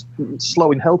is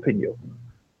slow in helping you,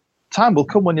 time will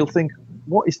come when you'll think,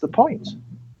 what is the point?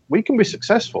 We can be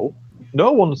successful.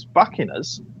 No one's backing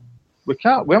us. We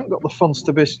haven't got the funds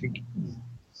to basically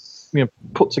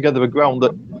put together a ground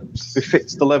that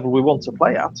befits the level we want to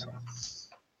play at.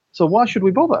 So why should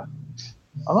we bother?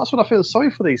 And that's what I feel sorry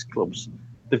for these clubs.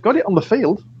 They've got it on the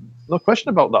field, no question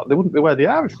about that. They wouldn't be where they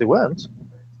are if they weren't.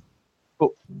 But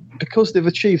because they've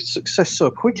achieved success so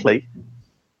quickly,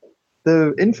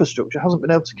 their infrastructure hasn't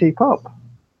been able to keep up.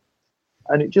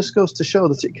 And it just goes to show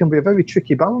that it can be a very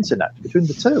tricky balancing act between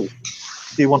the two.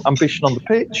 Do you want ambition on the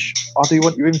pitch, or do you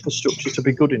want your infrastructure to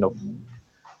be good enough?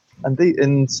 And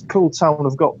Poole Town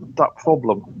have got that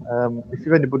problem.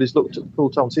 If anybody's looked at Poole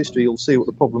Town's history, you'll see what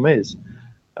the problem is.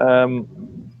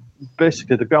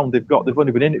 Basically, the ground they've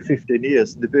only been in it 15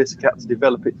 years, and they basically had to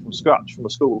develop it from scratch from a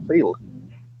school field.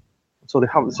 So to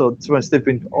be honest, they've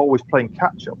been always playing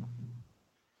catch up.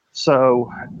 So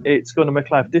it's going to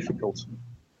make life difficult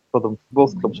for them,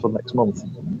 both clubs, for next month,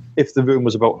 if the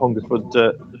rumours about Hungerford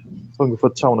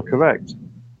Town are correct.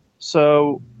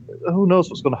 So who knows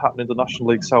what's going to happen in the National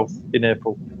League South in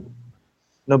April?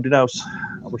 Nobody knows.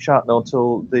 We shan't know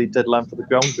until the deadline for the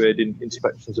ground grading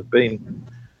inspections have been.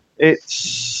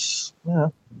 It's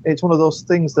one of those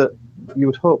things that you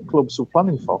would hope clubs were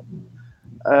planning for.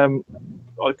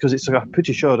 Because I'm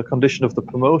pretty sure the condition of the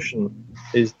promotion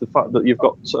is the fact that you've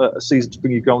got a season to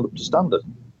bring your ground up to standard.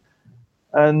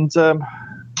 And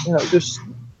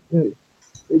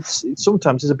it's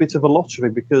sometimes a bit of a lottery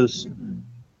because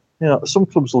some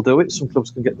clubs will do it, some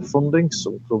clubs can get the funding,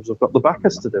 some clubs have got the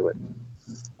backers to do it,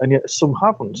 and yet some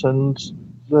haven't, and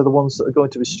they're the ones that are going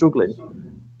to be struggling,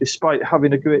 despite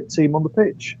having a great team on the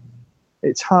pitch.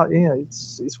 It's hard,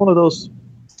 it's one of those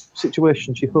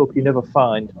situations you hope you never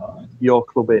find your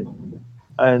club in,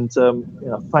 and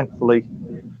thankfully,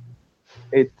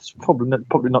 it's probably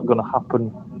not going to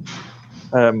happen.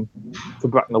 For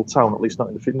Bracknell Town, at least not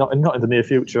in the near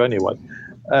future anyway.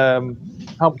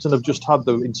 Hampton have just had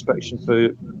the inspection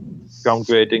for ground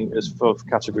grading as for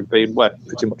category B, and we're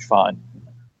pretty much fine.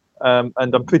 And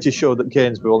I'm pretty sure that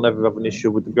Gainsborough will never have an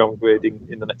issue with the ground grading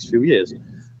in the next few years.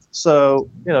 So,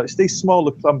 it's these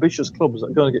smaller, ambitious clubs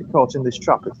that are going to get caught in this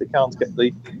trap if they can't get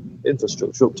the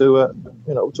infrastructure up to a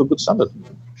good standard.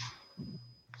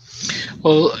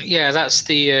 Well, yeah, that's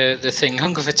the thing.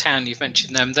 Hungerford Town, you've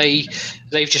mentioned them. They've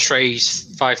just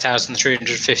raised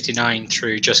 5,359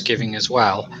 through Just Giving as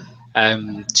well,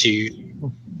 to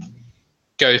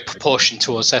go proportion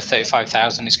towards their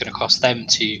 35,000. It's going to cost them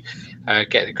to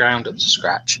get the ground up to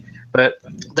scratch. But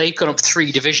they've gone up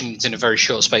 3 divisions in a very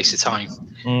short space of time,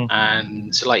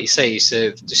 and like you say, it's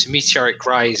a meteoric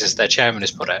rise, as their chairman has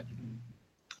put it,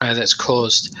 that's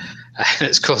causing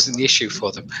the issue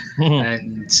for them,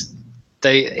 and.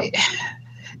 It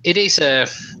is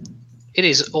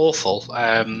awful,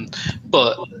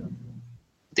 but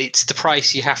it's the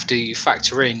price you have to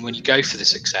factor in when you go for the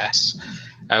success,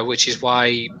 which is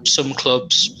why some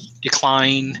clubs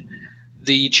decline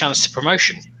the chance to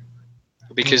promotion,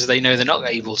 because they know they're not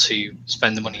able to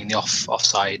spend the money in the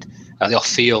offside, the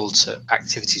off-field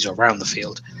activities around the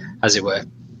field, as it were.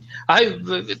 I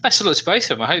hope best of luck to both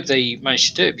of them. I hope they manage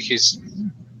to do it, because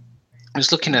I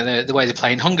was looking at the way they're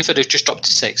playing. Hungerford have just dropped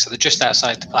to 6th, so they're just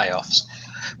outside the playoffs.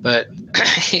 But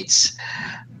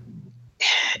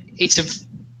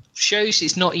shows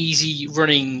it's not easy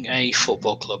running a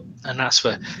football club, and that's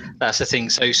the thing.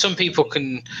 So some people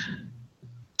can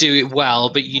do it well,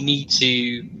 but you need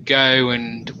to go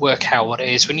and work out what it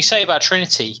is. When you say about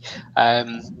Trinity,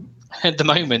 at the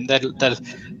moment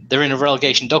they're in a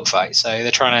relegation dogfight, so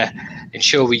they're trying to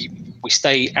ensure we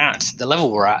stay at the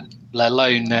level we're at, let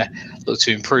alone look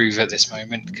to improve at this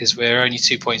moment, because we're only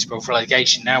 2 points above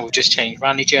relegation now. We've just changed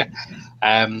manager,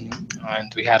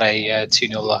 and we had a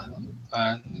 2-0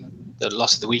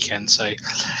 loss at the weekend. So,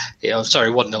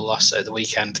 1-0 loss at the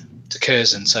weekend to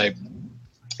Curzon. So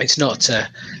it's not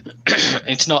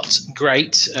it's not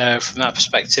great from that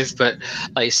perspective. But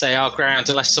like you say, our ground,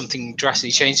 unless something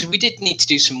drastically changes, we did need to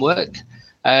do some work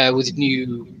with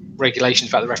new regulations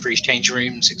about the referees' change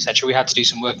rooms, etc. We had to do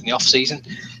some work in the off season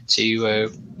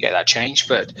to get that changed,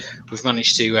 but we've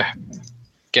managed to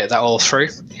get that all through.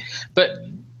 But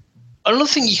another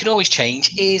thing you can always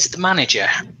change is the manager,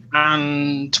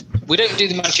 and we don't do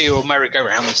the managerial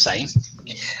merry-go-round the same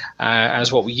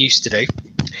as what we used to do.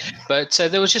 But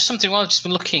there was just something. While I've just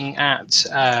been looking at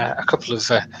a couple of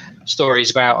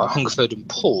stories about Hungerford and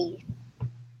Poole.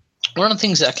 One of the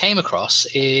things that I came across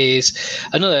is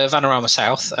another Vanarama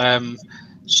South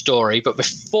story. But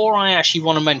before I actually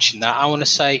want to mention that, I want to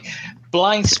say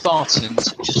Blythe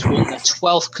Spartans just won their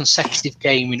 12th consecutive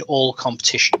game in all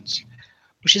competitions,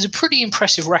 which is a pretty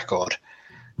impressive record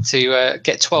to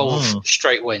get 12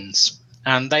 straight wins.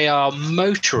 And they are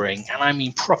motoring, and I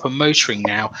mean proper motoring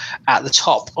now, at the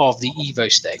top of the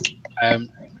Evo stick,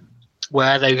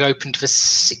 where they've opened a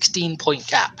 16-point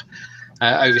gap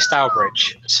over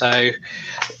Stourbridge. So,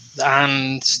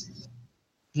 and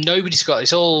nobody's got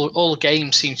this. All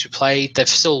games seem to be played. They've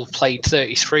still played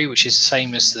 33, which is the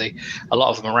same as a lot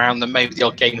of them around them. Maybe the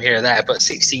odd game here or there, but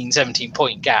 16,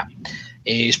 17-point gap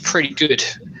is pretty good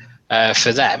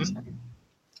for them.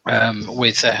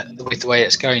 With the way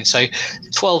it's going. So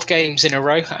 12 games in a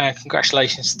row.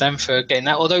 Congratulations to them for getting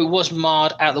that. Although it was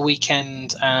marred at the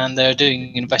weekend, and they're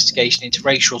doing an investigation into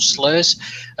racial slurs,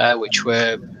 which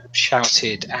were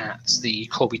shouted at the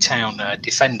Corby Town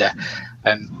defender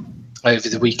over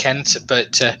the weekend.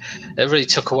 But it really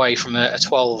took away from a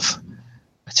 12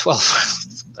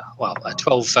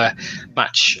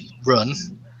 match run.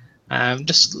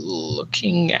 Just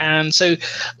looking, and so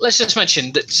let's just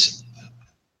mention that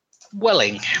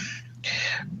Welling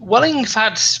have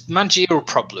had managerial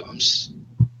problems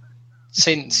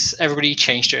since everybody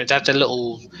changed it. They had a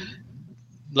little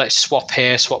let's swap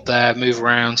here, swap there, move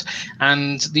around.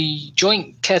 And the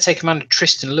joint caretaker manager,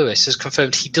 Tristan Lewis, has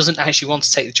confirmed he doesn't actually want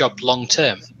to take the job long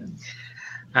term.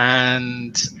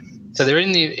 And so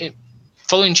they're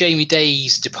following Jamie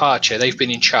Day's departure, they've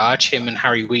been in charge, him and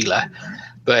Harry Wheeler.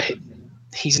 But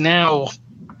he's now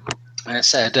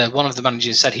said, one of the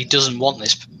managers said he doesn't want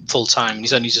this full time, and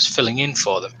he's only just filling in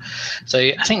for them. So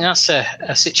I think that's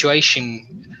a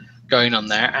situation going on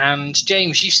there. And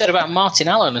James, you said about Martin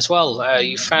Allen as well.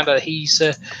 You found out he's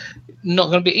not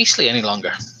going to be at Eastleigh any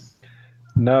longer.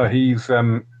 No, he's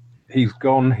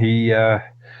gone. He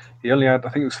only had, I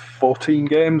think it was 14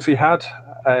 games he had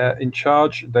in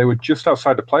charge. They were just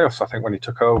outside the playoffs, I think, when he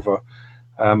took over.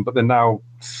 But they're now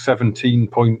 17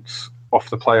 points off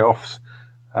the playoffs.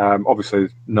 Obviously,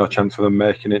 no chance for them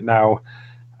making it now.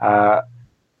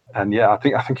 And yeah, I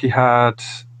think he had,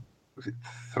 was it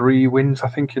 3 wins, I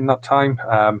think, in that time.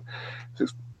 So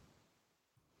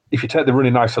if you take the run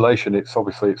in isolation, it's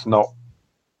not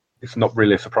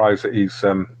really a surprise that he's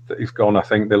gone. I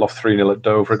think they lost 3-0 at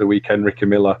Dover at the weekend. Ricky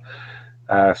Miller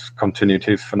continued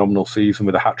his phenomenal season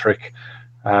with a hat-trick.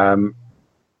 But,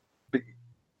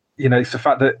 it's the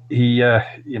fact that he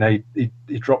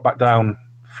dropped back down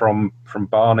from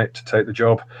Barnet to take the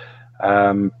job.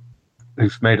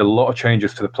 Who's made a lot of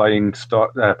changes to the playing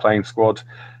squad.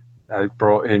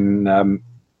 Brought in an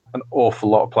awful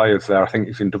lot of players there. I think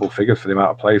he's in double figures for the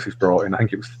amount of players he's brought in. I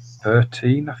think it was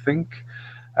 13, I think.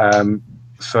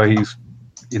 So he's,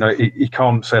 he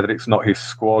can't say that it's not his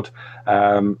squad.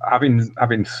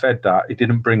 Having said that, he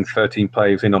didn't bring 13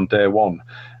 players in on day one,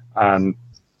 and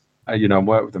and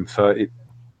work with them. So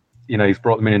he's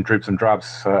brought them in dribs and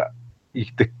drabs. There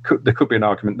could be an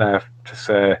argument there to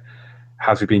say,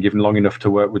 has he been given long enough to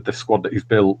work with the squad that he's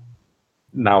built?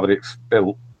 Now that it's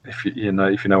built, if you know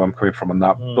where I'm coming from on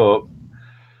that. But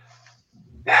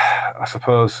I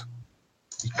suppose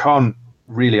you can't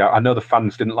really, I know the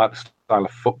fans didn't like the style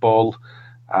of football.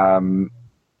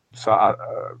 So I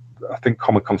think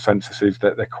common consensus is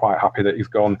that they're quite happy that he's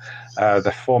gone. Their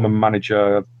former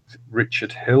manager,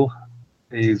 Richard Hill,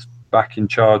 is back in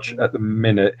charge at the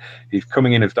minute. He's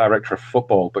coming in as director of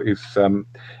football, but he's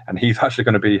actually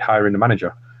going to be hiring the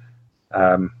manager.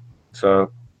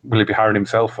 So will he be hiring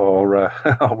himself, or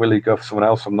will he go for someone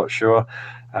else? I'm not sure.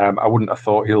 I wouldn't have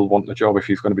thought he'll want the job if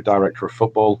he's going to be director of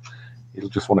football. He'll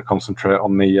just want to concentrate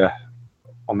on the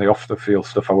off the field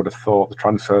stuff. I would have thought, the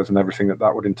transfers and everything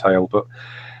that would entail. But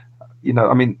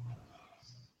I mean,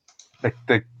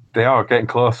 they are getting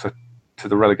closer to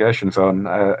the relegation zone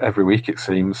every week, it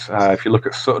seems. If you look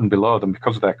at Sutton below them,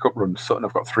 because of their cup run, Sutton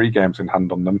have got 3 games in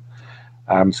hand on them,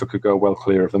 so could go well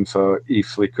clear of them. So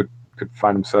easily could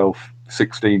find himself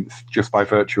 16th just by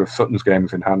virtue of Sutton's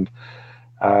games in hand.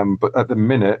 But at the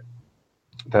minute,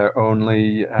 they're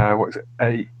only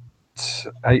 8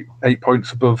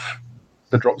 points above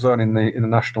the drop zone in the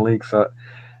National League. So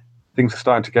things are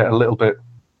starting to get a little bit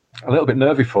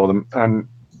nervy for them. And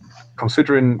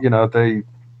considering they're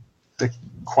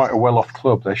quite a well-off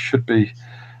club, they should be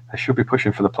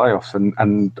pushing for the playoffs.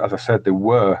 And as I said, they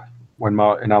were when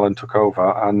Martin Allen took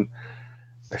over, and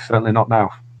they're certainly not now.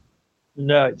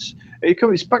 No,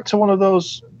 it's back to one of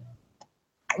those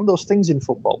things in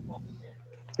football,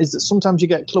 is that sometimes you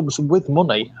get clubs with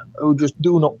money who just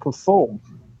do not perform,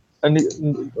 and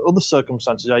in other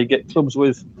circumstances, you get clubs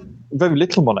with very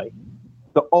little money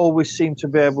that always seem to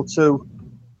be able to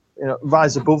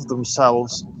rise above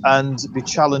themselves and be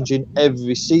challenging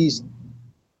every season.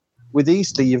 With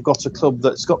Eastleigh, you've got a club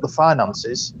that's got the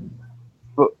finances,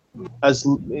 but as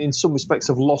in some respects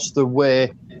have lost their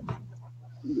way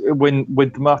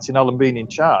with Martin Allen being in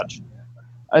charge.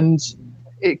 And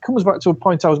it comes back to a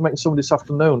point I was making some this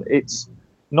afternoon. It's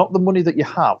not the money that you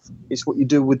have, it's what you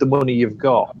do with the money you've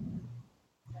got.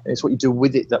 It's what you do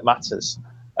with it that matters.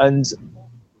 And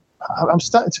I'm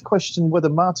starting to question whether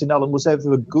Martin Allen was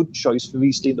ever a good choice for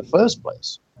Eastleigh in the first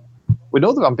place. We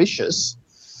know they're ambitious.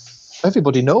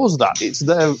 Everybody knows that. It's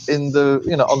there in the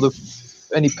on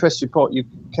any press report you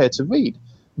care to read.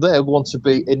 They want to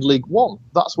be in League One.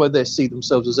 That's where they see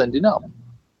themselves as ending up.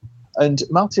 And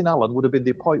Martin Allen would have been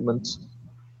the appointment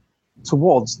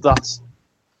towards that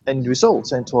end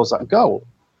result and towards that goal.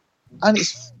 And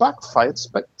it's backfired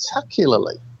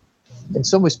spectacularly in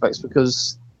some respects,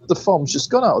 because the form's just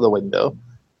gone out of the window.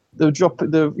 They're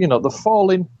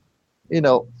falling,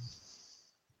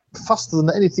 faster than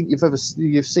anything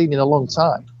you've seen in a long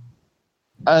time.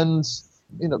 And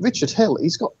Richard Hill,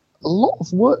 he's got a lot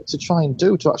of work to try and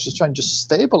do to actually try and just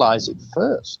stabilise it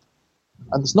first.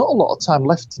 And there's not a lot of time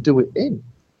left to do it in.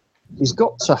 He's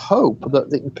got to hope that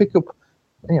they can pick up,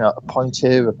 a point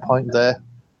here, a point there,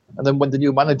 and then when the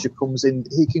new manager comes in,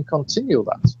 he can continue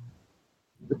that.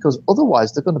 Because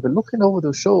otherwise, they're going to be looking over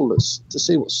their shoulders to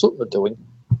see what Sutton are doing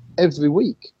every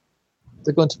week.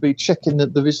 They're going to be checking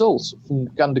the results from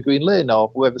Gander Green Lane or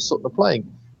whoever Sutton are playing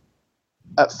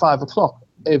at 5 o'clock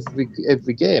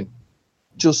every game,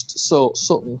 just so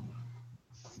Sutton,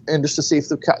 and just to see if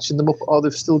they're catching them up or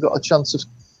they've still got a chance of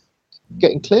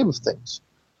getting clear of things.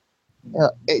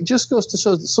 It just goes to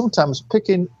show that sometimes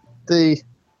picking the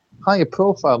higher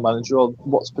profile manager, or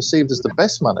what's perceived as the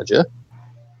best manager,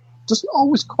 doesn't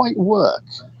always quite work.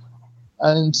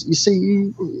 And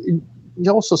you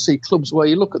also see clubs where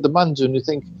you look at the manager and you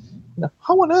think,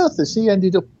 how on earth has he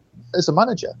ended up as a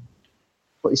manager?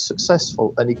 But he's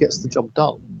successful and he gets the job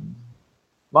done.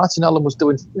 Martin Allen was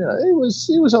doing,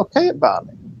 he was okay at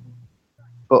Barnet,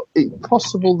 but it's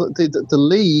possible that the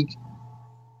league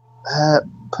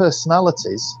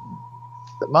personalities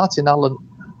that Martin Allen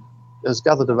has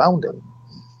gathered around him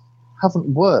haven't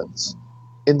worked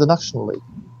in the National League.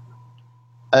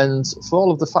 And for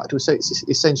all of the fact we say it's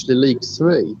essentially League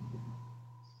 3,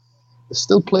 there's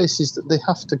still places that they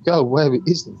have to go where it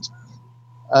isn't.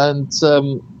 And,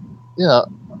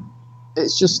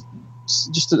 it's just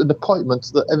an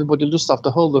appointment that everybody will just have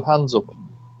to hold their hands up,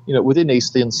 within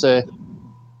Eastleigh and say,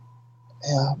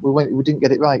 yeah, we didn't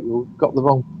get it right. We got the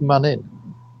wrong man in.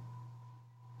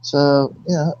 So,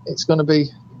 it's going to be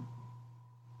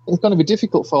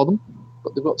difficult for them,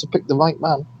 but they've got to pick the right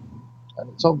man. And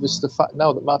it's obvious the fact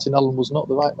now that Martin Allen was not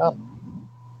the right man.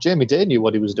 Jamie Day knew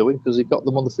what he was doing because he got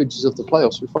them on the fringes of the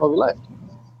playoffs before he left.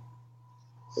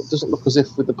 It doesn't look as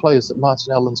if with the players that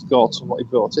Martin Allen's got and what he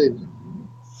brought in,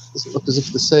 it doesn't look as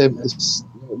if there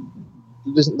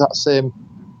isn't that same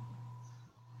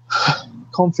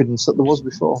confidence that there was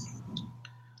before.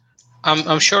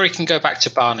 I'm sure he can go back to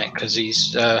Barnet because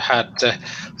he's had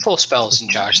 4 spells in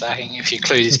charge there, if you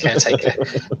include his caretaker.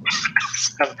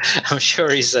 I'm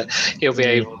sure he'll be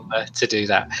able to do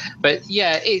that. But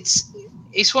yeah, it's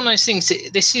one of those things.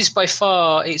 This is by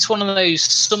far, it's one of those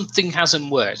something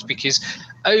hasn't worked, because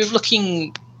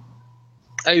looking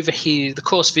over here the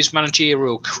course of his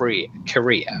managerial career,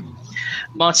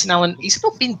 Martin Allen, he's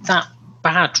not been that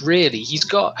bad really. He's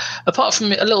got, apart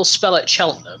from a little spell at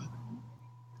Cheltenham,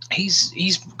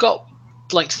 he's got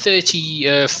like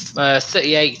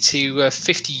 38 to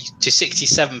 50 to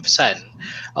 67%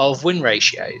 of win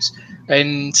ratios,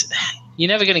 and you're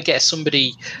never going to get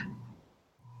somebody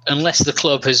unless the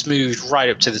club has moved right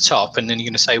up to the top, and then you're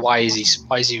going to say, why is he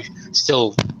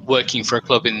still working for a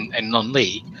club in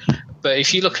non-league? But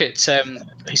if you look at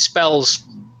his spells,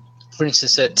 for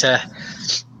instance, at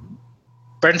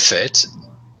Brentford,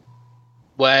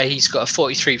 where he's got a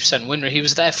 43% win rate. He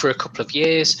was there for a couple of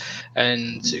years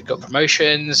and got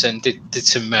promotions and did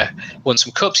some won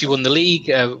some cups. He won the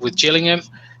league with Gillingham.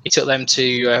 He took them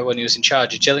to when he was in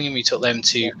charge of Gillingham. He took them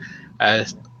to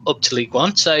up to League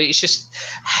One. So it's just,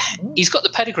 he's got the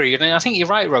pedigree, and I think you're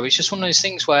right, Rob. It's just one of those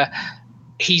things where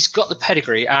he's got the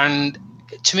pedigree, and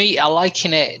to me, I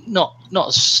liken it not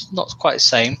quite the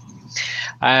same.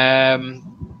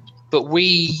 But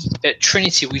we at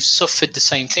Trinity, we've suffered the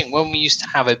same thing. When we used to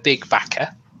have a big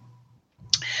backer,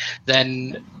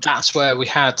 then that's where you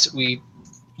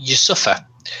suffer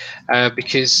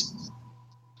because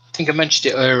I think I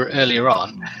mentioned it earlier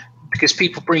on, because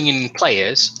people bring in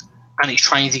players and it's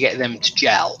trying to get them to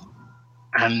gel,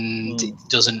 and it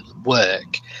doesn't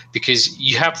work because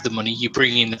you have the money, you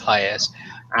bring in the players,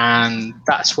 and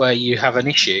that's where you have an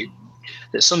issue.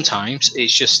 That sometimes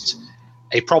it's just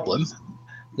a problem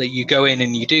that you go in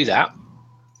and you do that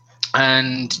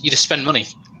and you just spend money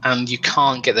and you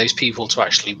can't get those people to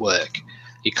actually work.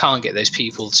 You can't get those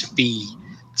people to be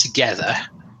together.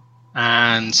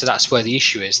 And so that's where the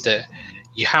issue is, that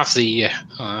you have you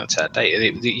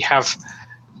have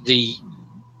the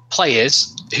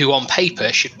players who on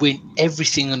paper should win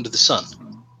everything under the sun.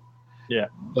 Yeah.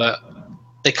 But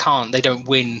they can't, they don't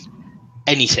win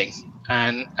anything.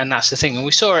 And that's the thing. And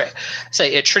we saw it,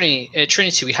 say, at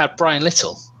Trinity, we had Brian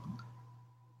Little,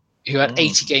 who had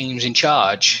 80 games in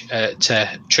charge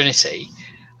to Trinity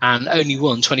and only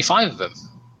won 25 of them.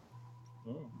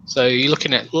 So you're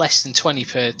looking at less than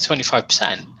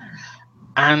 25%.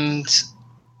 And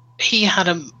he had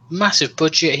a massive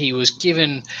budget. He was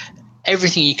given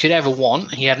everything he could ever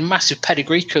want. He had a massive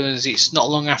pedigree because it's not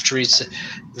long after his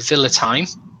Villa time.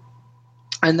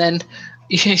 And then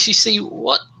you see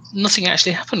what? Nothing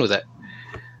actually happened with it.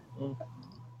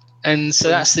 And so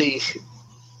that's the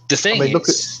thing. I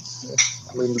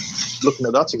mean, looking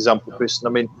at that example, Chris,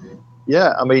 he'd been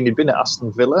at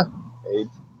Aston Villa. He'd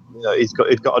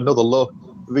got another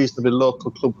reasonably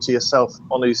local club to yourself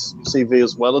on his CV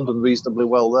as well, and done reasonably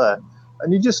well there.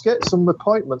 And you just get some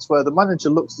appointments where the manager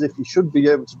looks as if he should be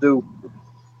able to do,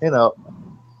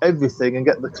 everything and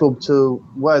get the club to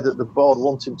where the board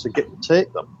want him to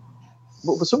take them.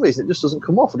 But for some reason, it just doesn't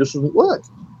come off. It just doesn't work.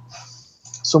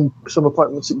 Some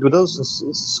appointments it does, and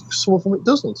some of them it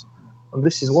doesn't. And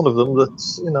this is one of them that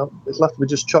it'll have to be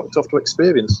just chalked off to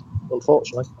experience,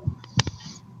 unfortunately.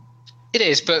 It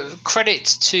is, but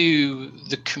credit to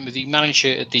the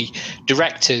manager, the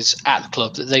directors at the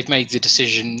club, that they've made the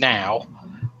decision now.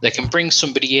 They can bring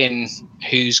somebody in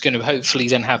who's going to hopefully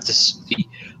then have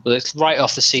let's write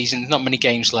off the season. Not many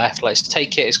games left. Let's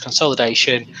take it as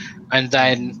consolidation, and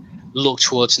then look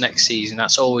towards next season.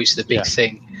 That's always the big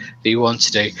thing that you want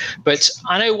to do. But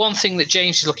I know one thing that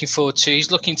James is looking forward to.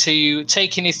 He's looking to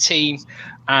taking his team,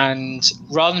 and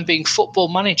rather than being football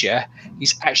manager,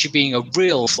 he's actually being a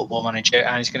real football manager,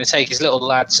 and he's going to take his little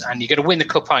lads, and you're going to win the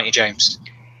cup, aren't you, James?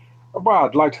 Well,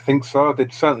 I'd like to think so. They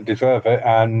certainly deserve it,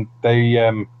 and they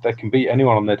can beat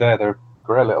anyone on their day. They're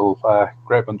a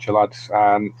great bunch of lads,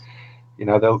 and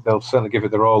they'll certainly give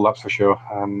it their all. That's for sure.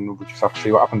 And we just have to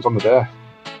see what happens on the day.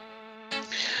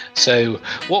 So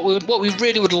what we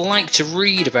really would like to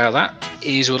read about that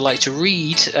is we'd like to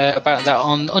read about that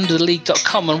on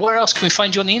undertheleague.com. And where else can we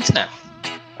find you on the internet?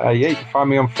 You can find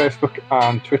me on Facebook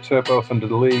and Twitter, both Under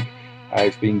the League.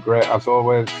 It's been great as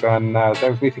always, and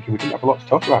there was me thinking we didn't have a lot to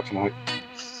talk about tonight.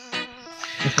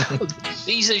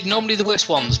 These are normally the worst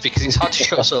ones because it's hard to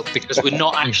shut us up because we're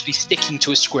not actually sticking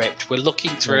to a script. We're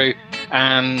looking through,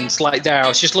 and like there, I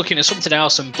was just looking at something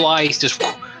else, and Blythe just,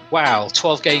 wow,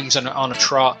 12 games on a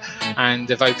trot, and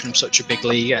they've opened such a big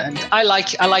league. And I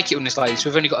like it when it's like this.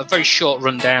 We've only got a very short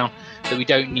rundown that we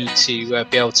don't need to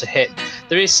be able to hit.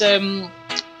 There is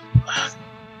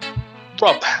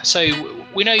Rob. So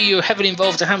we know you're heavily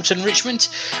involved at Hampton Richmond,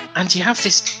 and you have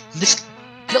this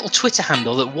little Twitter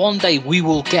handle that one day we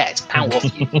will get out of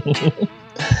you.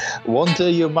 One day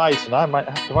you might, and I might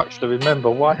have to actually remember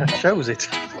why I chose it.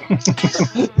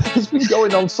 It's been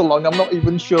going on so long, I'm not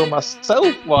even sure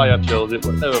myself why I chose it,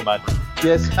 but never mind.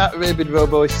 Yes, at Rabid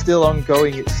Robo is still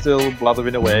ongoing, it's still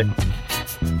blathering away.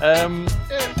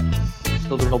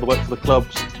 Still doing all the work for the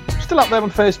clubs. Still out there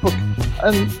on Facebook,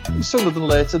 and sooner than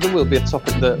later there will be a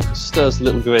topic that stirs the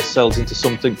little grey cells into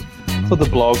something for the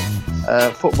blog,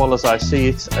 football as I see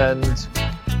it, and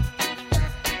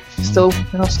still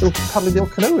paddling the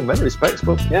old canoe in many respects,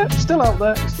 but yeah, still out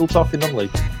there, still talking non-league.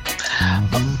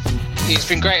 It's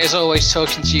been great as always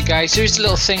talking to you guys. There's a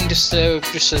little thing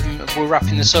we're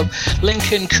wrapping this up.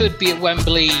 Lincoln could be at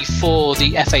Wembley for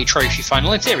the FA Trophy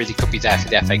final. In theory, they could be there for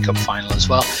the FA Cup final as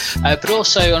well. But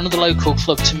also another local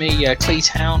club to me,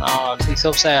 Cleatown,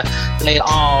 they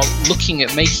are looking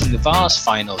at making the Vars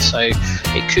final, so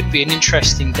it could be an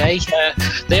interesting day.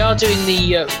 They are doing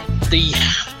the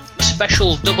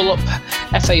special double up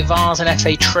FA Vars and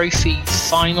FA Trophy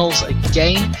finals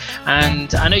again,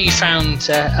 and I know you found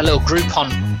a little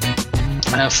Groupon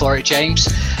for it, James,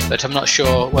 but I'm not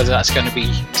sure whether that's going to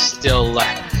be still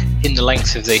in the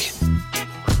length of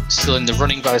still in the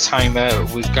running by the time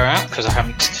we go out, because I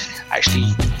haven't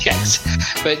actually checked.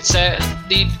 But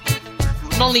the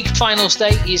non-league finals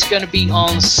day is going to be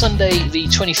on Sunday the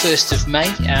 21st of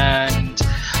May, and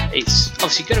it's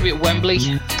obviously going to be at Wembley.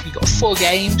 You've got 4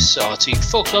 games, or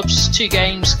 4 clubs, 2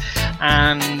 games,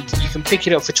 and you can pick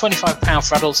it up for £25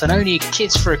 for adults and only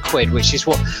kids for £1, which is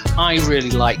what I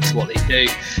really liked what they do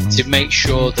to make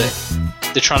sure that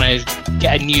they're trying to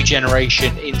get a new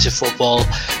generation into football.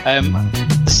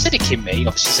 The cynic in me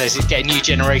obviously says that get a new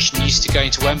generation used to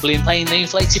going to Wembley and paying the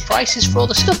inflated prices for all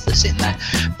the stuff that's in there.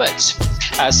 But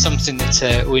something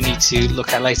that we need to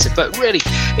look at later. But really,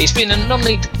 it's been a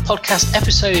non-league podcast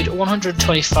episode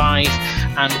 125,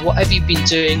 and whatever you've been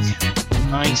doing,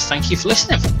 I thank you for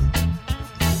listening.